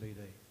the CBD,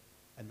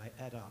 and they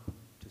add up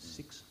to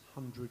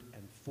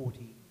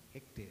 640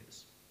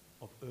 hectares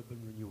of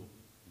urban renewal.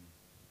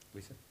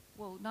 Lisa?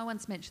 Well, no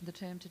one's mentioned the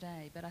term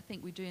today, but I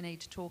think we do need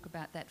to talk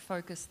about that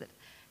focus that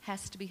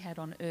has to be had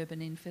on urban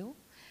infill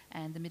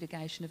and the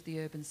mitigation of the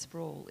urban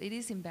sprawl. It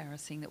is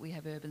embarrassing that we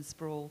have urban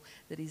sprawl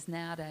that is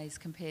nowadays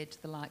compared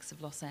to the likes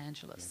of Los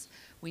Angeles. Yes.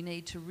 We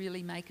need to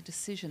really make a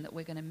decision that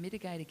we're going to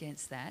mitigate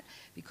against that,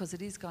 because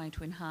it is going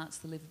to enhance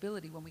the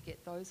livability when we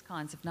get those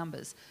kinds of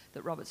numbers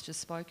that Robert's just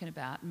spoken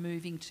about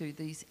moving to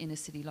these inner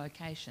city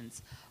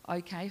locations.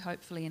 Okay,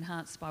 hopefully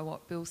enhanced by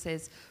what Bill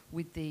says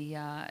with the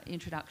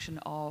introduction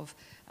of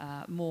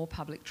more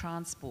public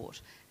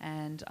transport.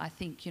 And I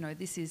think, you know,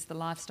 this is the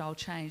lifestyle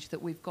change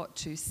that we've got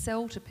to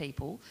sell to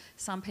people.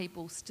 Some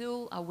people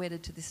still are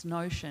wedded to this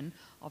notion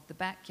of the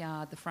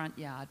backyard, the front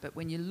yard, but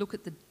when you look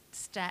at the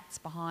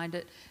stats behind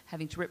it,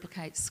 having to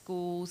replicate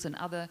schools and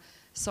other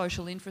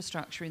social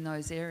infrastructure in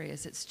those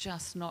areas, it's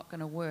just not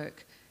going to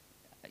work,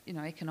 you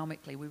know,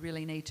 economically. We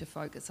really need to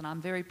focus, and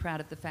I'm very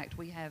proud of the fact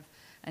we have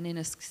an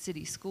inner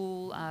city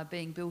school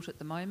being built at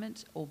the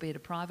moment, albeit a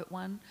private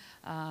one,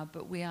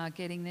 but we are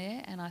getting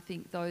there, and I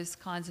think those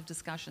kinds of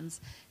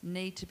discussions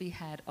need to be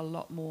had a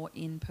lot more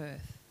in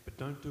Perth. But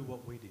don't do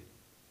what we did.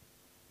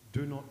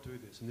 Do not do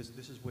this, and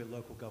this is where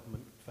local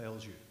government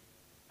fails you,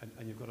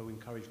 and you've got to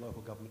encourage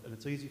local government, and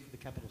it's easy for the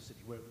capital city.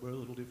 We're a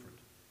little different.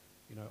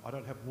 You know, I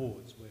don't have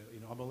wards where,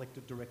 you know, I'm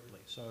elected directly,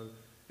 so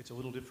it's a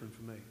little different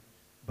for me.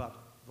 But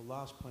the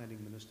last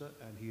planning minister,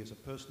 and he is a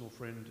personal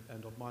friend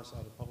and of my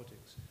side of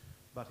politics,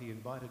 but he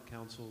invited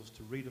councils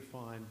to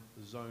redefine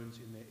the zones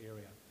in their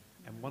area.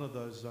 And one of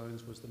those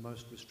zones was the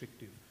most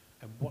restrictive.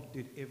 And what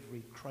did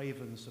every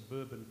craven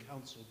suburban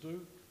council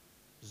do?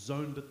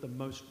 Zoned it the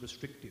most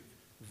restrictive,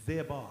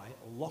 thereby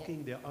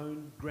locking their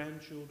own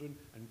grandchildren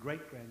and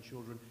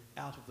great-grandchildren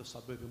out of the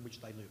suburb in which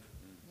they live.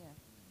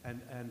 Yeah.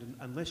 And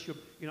unless you're,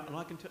 you know, and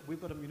I can tell,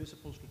 we've got a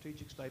municipal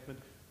strategic statement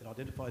that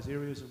identifies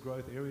areas of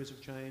growth, areas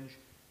of change,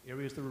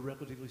 areas that are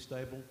relatively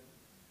stable,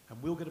 and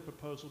we'll get a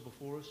proposal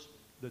before us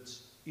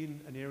that's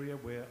in an area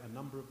where a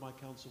number of my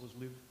councillors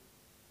live,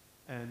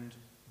 and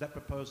that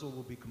proposal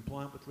will be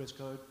compliant with dress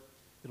code.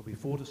 It'll be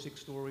 4 to 6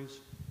 stories.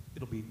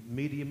 It'll be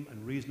medium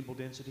and reasonable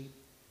density.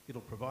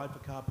 It'll provide for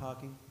car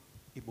parking.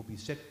 It will be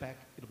set back.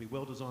 It'll be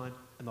well designed,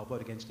 and they'll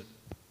vote against it.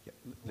 Yep.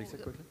 Lisa,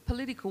 quickly.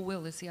 Political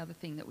will is the other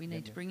thing that we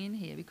need to bring in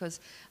here, because,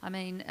 I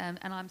mean, and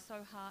I'm so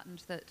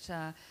heartened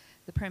that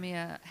the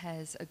Premier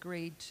has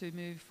agreed to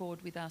move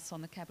forward with us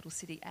on the Capital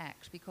City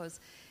Act, because,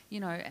 you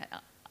know,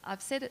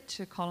 I've said it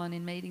to Colin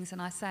in meetings,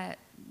 and I say it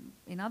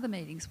in other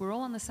meetings, we're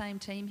all on the same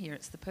team here.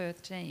 It's the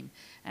Perth team.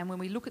 And when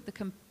we look at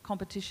the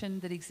competition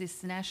that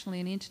exists nationally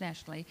and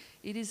internationally,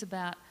 it is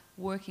about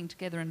working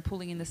together and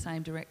pulling in the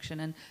same direction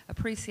and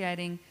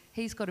appreciating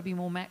he's got to be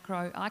more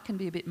macro, I can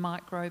be a bit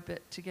micro,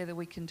 but together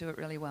we can do it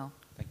really well.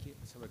 Thank you.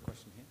 Let's have a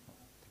question here.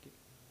 Thank you.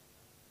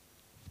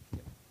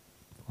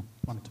 Yep.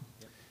 One, two.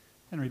 Yep.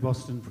 Henry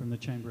Boston from the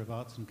Chamber of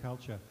Arts and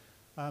Culture.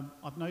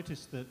 I've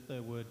noticed that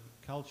the word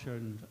culture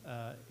and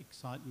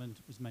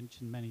excitement was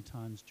mentioned many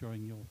times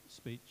during your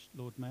speech,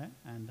 Lord Mayor,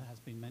 and has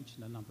been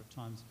mentioned a number of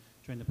times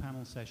during the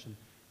panel session.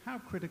 How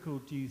critical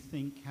do you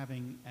think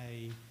having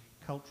a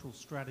cultural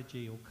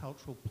strategy or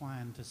cultural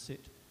plan to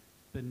sit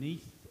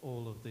beneath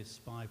all of this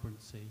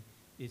vibrancy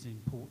is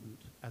important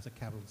as a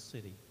capital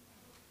city?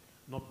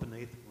 Not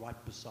beneath,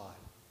 right beside.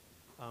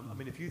 I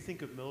mean, if you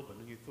think of Melbourne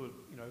and you thought,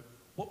 you know,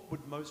 what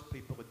would most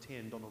people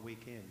attend on a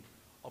weekend?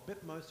 I'll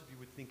bet most of you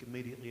would think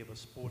immediately of a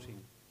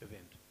sporting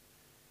event.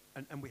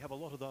 And we have a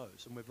lot of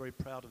those, and we're very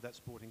proud of that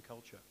sporting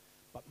culture.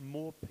 But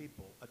more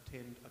people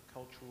attend a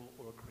cultural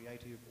or a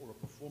creative or a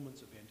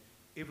performance event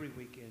every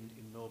weekend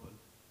in Melbourne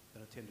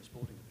than attend a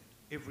sporting event,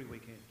 every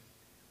weekend.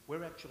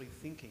 We're actually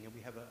thinking, and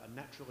we have a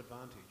natural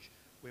advantage,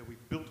 where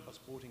we've built a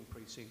sporting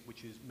precinct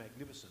which is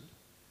magnificent,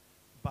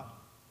 but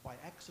by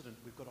accident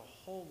we've got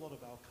a whole lot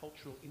of our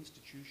cultural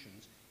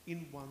institutions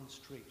in one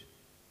street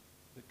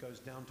that goes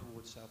down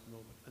towards South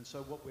Melbourne. And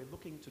so what we're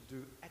looking to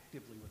do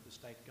actively with the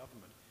state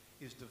government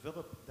is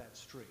develop that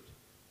street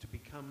to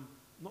become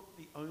not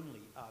the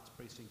only arts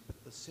precinct, but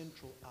the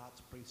central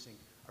arts precinct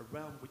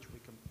around which we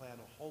can plan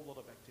a whole lot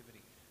of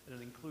activity. And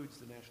it includes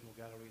the National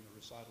Gallery and the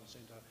Recital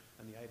Centre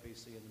and the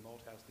ABC and the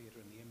Malthouse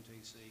Theatre and the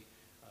MTC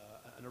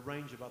and a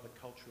range of other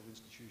cultural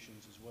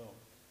institutions as well.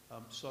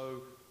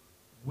 So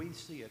we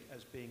see it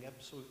as being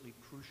absolutely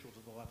crucial to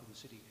the life of the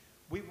city.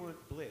 We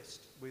weren't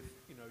blessed with,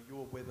 you know,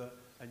 your weather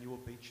and your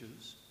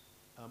beaches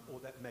or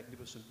that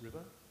magnificent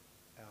river.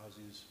 Ours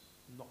is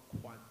not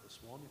quite the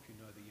Swan, if you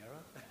know the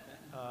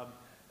Yarra.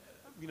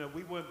 You know,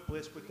 we weren't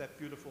blessed with that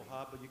beautiful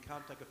harbour. You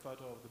can't take a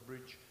photo of the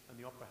bridge and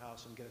the Opera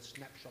House and get a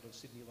snapshot of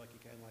Sydney like you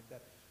can like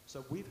that.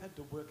 So we've had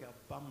to work our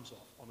bums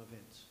off on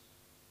events,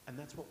 and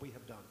that's what we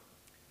have done.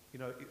 You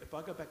know, if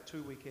I go back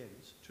two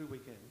weekends,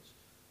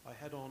 I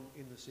had on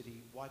in the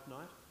city White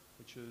Night,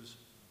 which is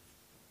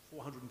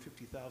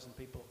 450,000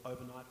 people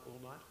overnight,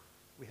 all night.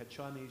 We had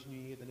Chinese New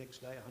Year the next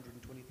day,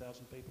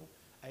 120,000 people.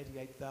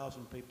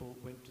 88,000 people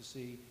went to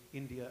see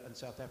India and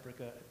South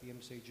Africa at the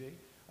MCG.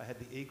 I had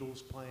the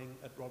Eagles playing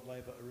at Rod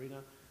Laver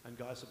Arena and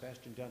Guy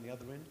Sebastian down the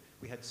other end.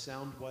 We had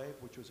Soundwave,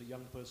 which was a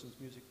young person's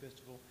music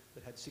festival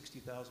that had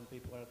 60,000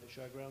 people out at the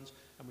showgrounds.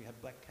 And we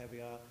had Black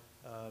Caviar,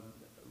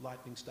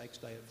 Lightning Stakes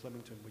Day at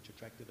Flemington, which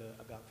attracted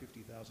about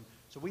 50,000.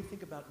 So we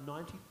think about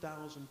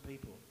 900,000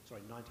 people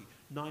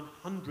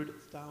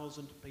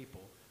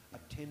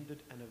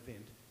attended an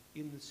event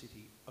in the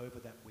city over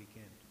that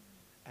weekend.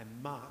 And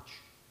March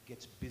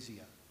gets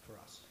busier for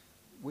us.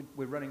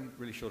 We're running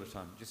really short of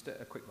time. Just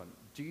a quick one.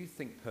 Do you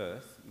think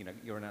Perth, you know,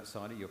 you're an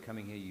outsider, you're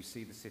coming here, you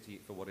see the city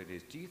for what it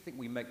is. Do you think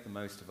we make the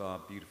most of our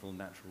beautiful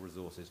natural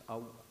resources?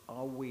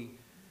 Are we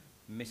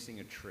missing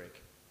a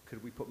trick?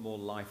 Could we put more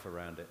life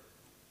around it?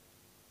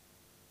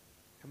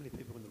 How many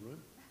people in the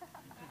room?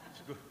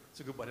 It's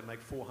a good way to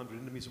make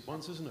 400 enemies at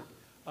once, isn't it?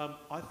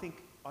 I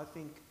think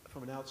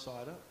from an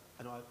outsider,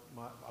 and I've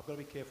got to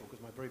be careful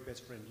because my very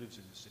best friend lives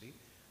in the city,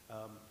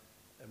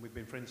 and we've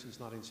been friends since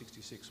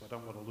 1966, so I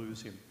don't want to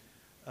lose him.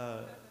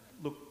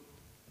 Look,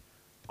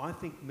 I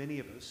think many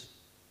of us,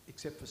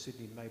 except for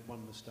Sydney, made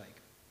one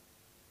mistake.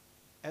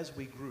 As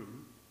we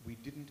grew, we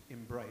didn't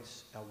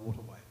embrace our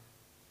waterway.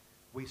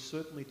 We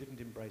certainly didn't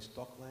embrace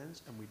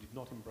Docklands, and we did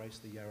not embrace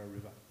the Yarra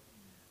River.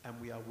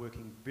 And we are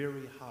working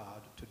very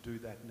hard to do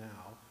that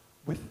now,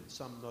 with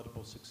some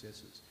notable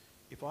successes.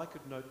 If I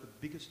could note the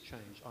biggest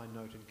change I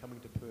note in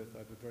coming to Perth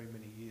over very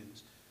many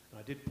years, and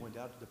I did point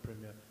out to the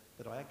Premier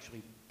that I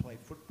actually played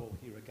football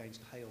here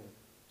against Hale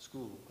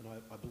School, and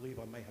I believe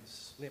I may have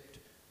slept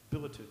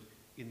billeted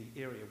in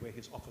the area where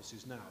his office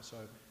is now. So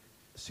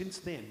since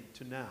then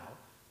to now,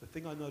 the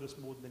thing I noticed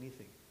more than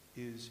anything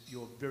is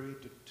your very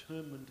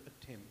determined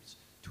attempts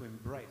to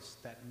embrace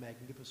that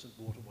magnificent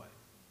waterway.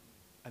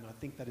 And I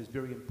think that is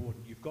very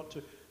important. You've got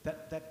to,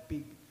 that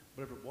big,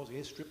 whatever it was,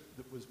 airstrip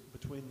that was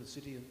between the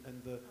city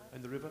and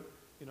the river,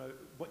 you know,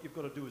 what you've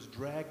got to do is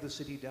drag the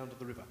city down to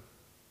the river.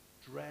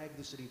 Drag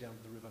the city down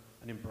to the river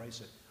and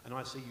embrace it. And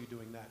I see you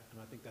doing that,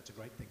 and I think that's a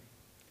great thing.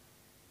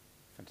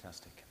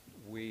 Fantastic.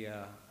 We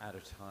are out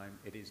of time.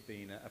 It has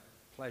been a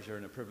pleasure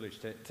and a privilege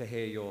to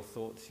hear your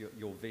thoughts,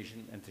 your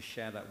vision, and to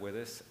share that with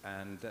us,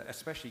 and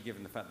especially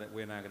given the fact that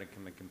we're now going to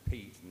come and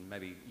compete and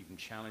maybe even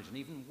challenge and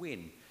even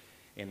win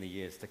in the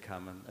years to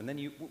come. And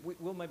then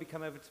we'll maybe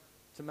come over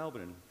to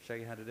Melbourne and show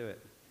you how to do it.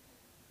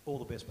 All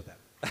the best with that.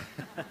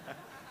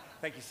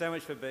 Thank you so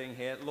much for being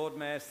here. Lord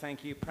Mayors,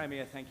 thank you.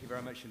 Premier, thank you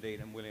very much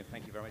indeed. And William,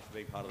 thank you very much for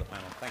being part of the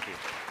panel. Thank you.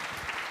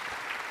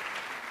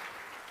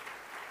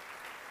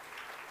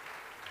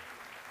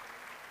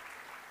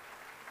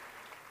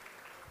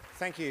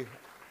 Thank you.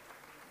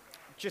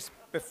 Just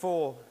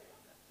before...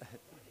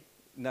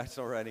 No, it's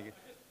all right.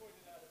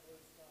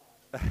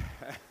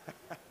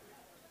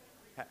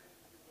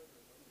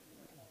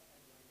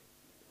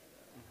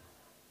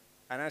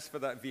 And as for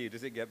that view,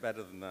 does it get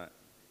better than that?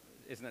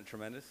 Isn't it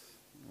tremendous?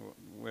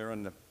 We're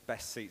on the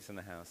best seats in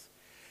the house.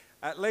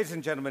 Ladies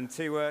and gentlemen,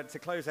 to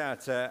close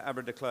out,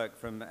 Abra de Klerk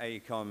from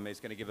AECOM is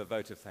going to give a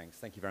vote of thanks.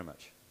 Thank you very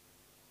much.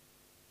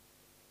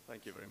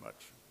 Thank you very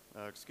much.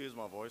 Excuse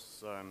my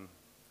voice.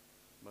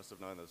 Must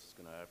have known this was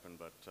going to happen,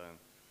 but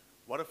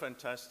what a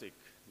fantastic,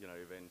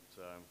 event.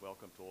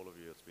 Welcome to all of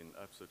you. It's been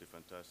absolutely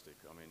fantastic.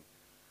 I mean,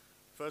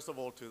 first of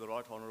all, to the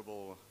Right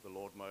Honourable, the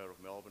Lord Mayor of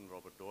Melbourne,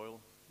 Robert Doyle,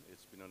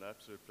 it's been an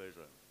absolute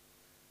pleasure.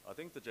 I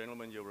think the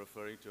gentleman you're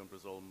referring to in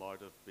Brazil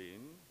might have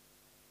been...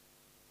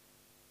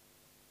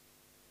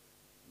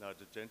 No,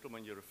 the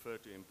gentleman you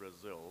referred to in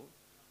Brazil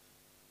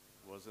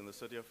was in the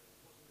city of...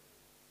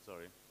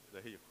 Sorry,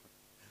 there you go.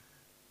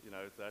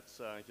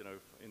 That's,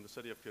 in the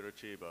city of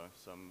Curitiba,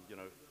 some,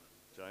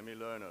 Jamie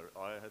Lerner.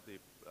 I had the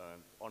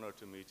honor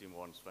to meet him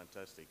once,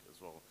 fantastic as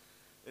well.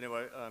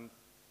 Anyway,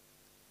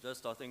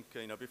 just I think,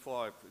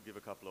 before I give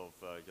a couple of,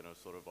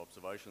 sort of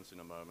observations in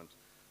a moment,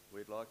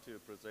 we'd like to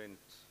present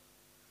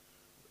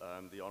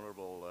the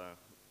Honourable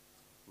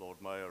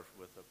Lord Mayor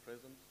with a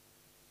present,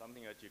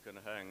 something that you can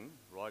hang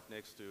right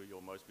next to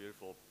your most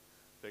beautiful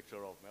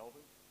picture of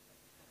Melbourne.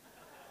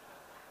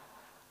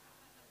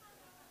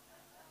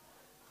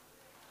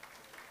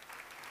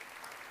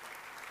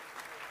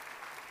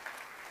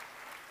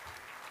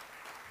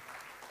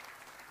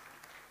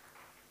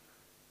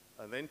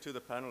 And then to the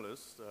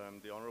panelists,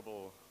 the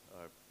Honourable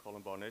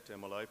Colin Barnett,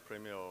 MLA,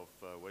 Premier of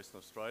Western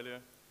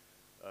Australia.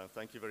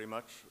 Thank you very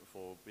much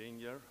for being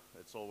here.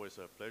 It's always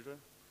a pleasure.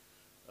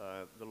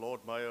 The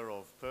Lord Mayor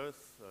of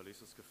Perth,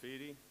 Lisa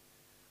Scaffidi.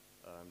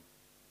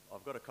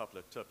 I've got a couple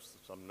of tips,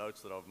 some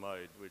notes that I've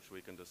made, which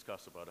we can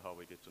discuss about how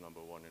we get to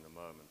number one in a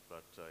moment,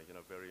 but,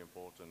 very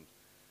important.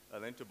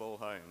 And then to Bill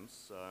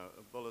Hames.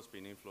 Bill has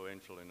been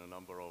influential in a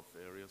number of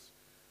areas.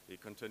 He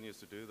continues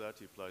to do that.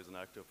 He plays an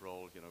active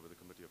role, with the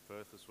Committee of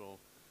Perth as well.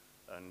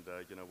 And,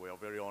 we are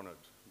very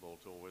honoured, Bill,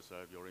 to always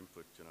have your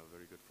input,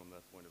 very good from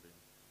that point of view.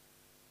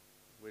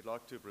 We'd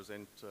like to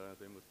present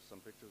them with some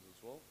pictures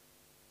as well.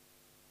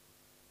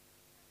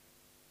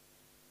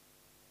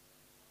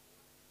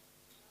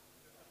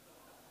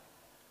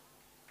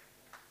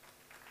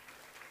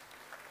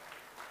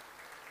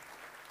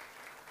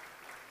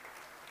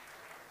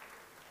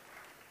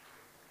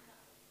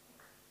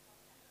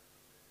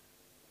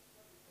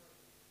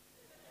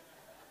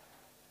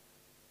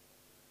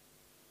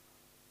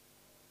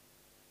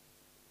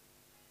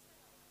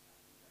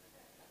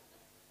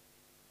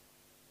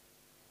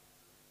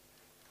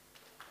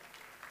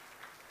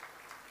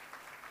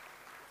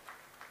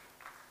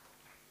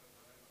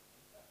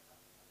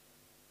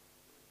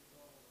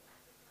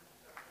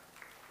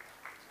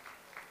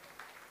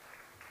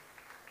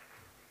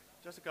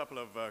 Just a couple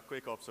of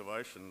quick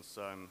observations,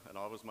 and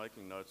I was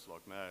making notes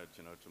like mad,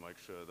 to make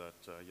sure that,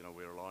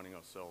 we're aligning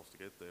ourselves to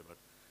get there. But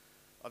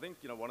I think,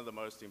 one of the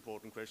most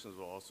important questions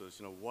we'll ask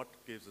is, what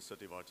gives the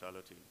city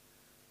vitality?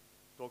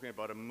 Talking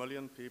about 1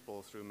 million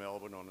people through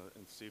Melbourne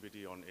in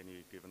CBD on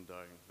any given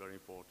day, very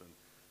important.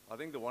 I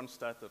think the one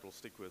stat that will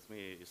stick with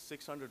me is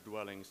 600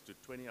 dwellings to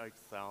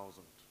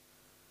 28,000.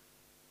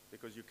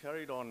 Because you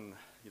carried on,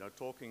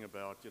 talking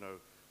about,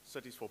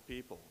 cities for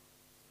people.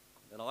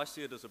 And I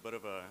see it as a bit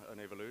of an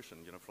evolution,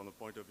 from the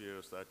point of view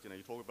is that,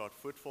 you talk about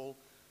footfall,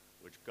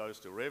 which goes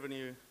to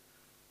revenue,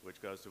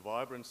 which goes to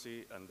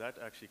vibrancy, and that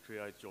actually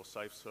creates your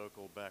safe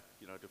circle back,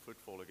 to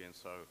footfall again.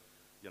 So,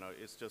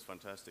 it's just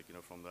fantastic,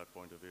 from that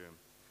point of view.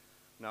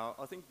 Now,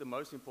 I think the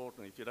most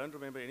important, if you don't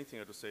remember anything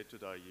I just said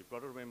today, you've got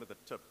to remember the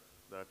tip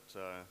that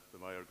the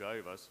Mayor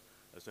gave us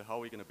as to how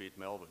we're going to beat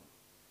Melbourne.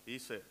 He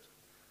said,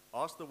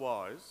 ask the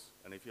whys,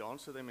 and if you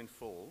answer them in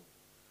full,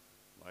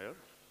 Mayor,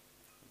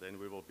 then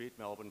we will beat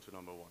Melbourne to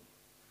 #1.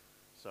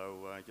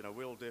 So,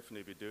 we'll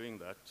definitely be doing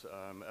that.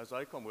 As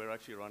ACOM, we're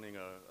actually running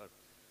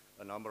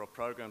a number of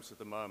programs at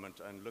the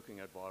moment and looking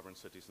at vibrant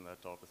cities and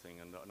that type of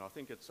thing. And I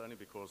think it's only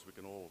because we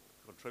can all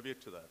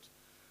contribute to that.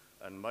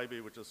 And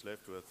maybe we're just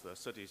left with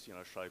cities,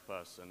 shape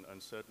us.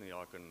 And certainly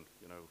I can,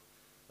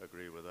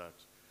 agree with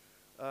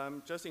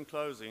that. Just in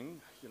closing,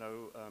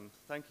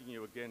 thanking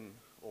you again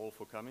all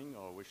for coming.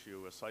 I wish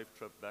you a safe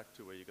trip back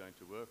to where you're going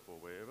to work or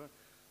wherever.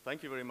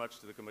 Thank you very much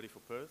to the Committee for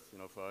Perth,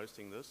 for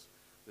hosting this.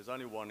 There's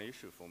only one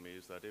issue for me,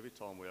 is that every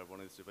time we have one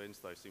of these events,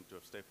 they seem to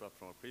have stepped up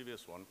from a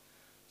previous one.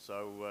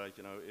 So,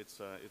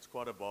 it's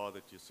quite a bar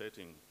that you're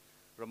setting.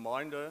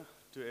 Reminder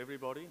to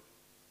everybody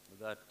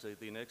that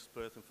the next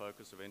Perth In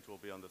Focus event will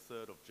be on the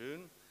 3rd of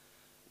June,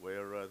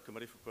 where the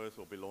Committee for Perth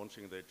will be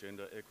launching their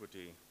gender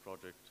equity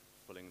project,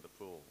 Filling the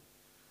Pool.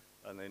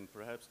 And then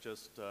perhaps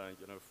just,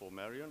 for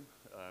Marion,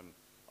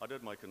 I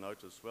did make a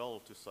note as well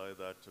to say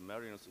that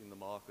Marion is in the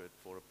market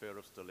for a pair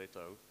of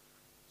stiletto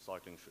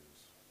cycling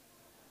shoes.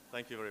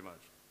 Thank you very much.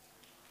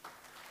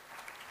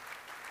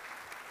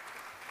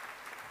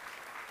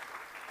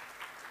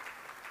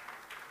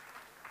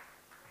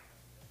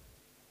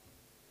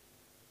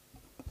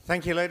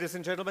 Thank you, ladies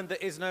and gentlemen. There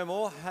is no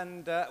more,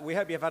 and we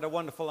hope you've had a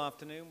wonderful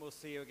afternoon. We'll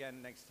see you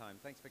again next time.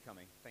 Thanks for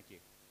coming. Thank you.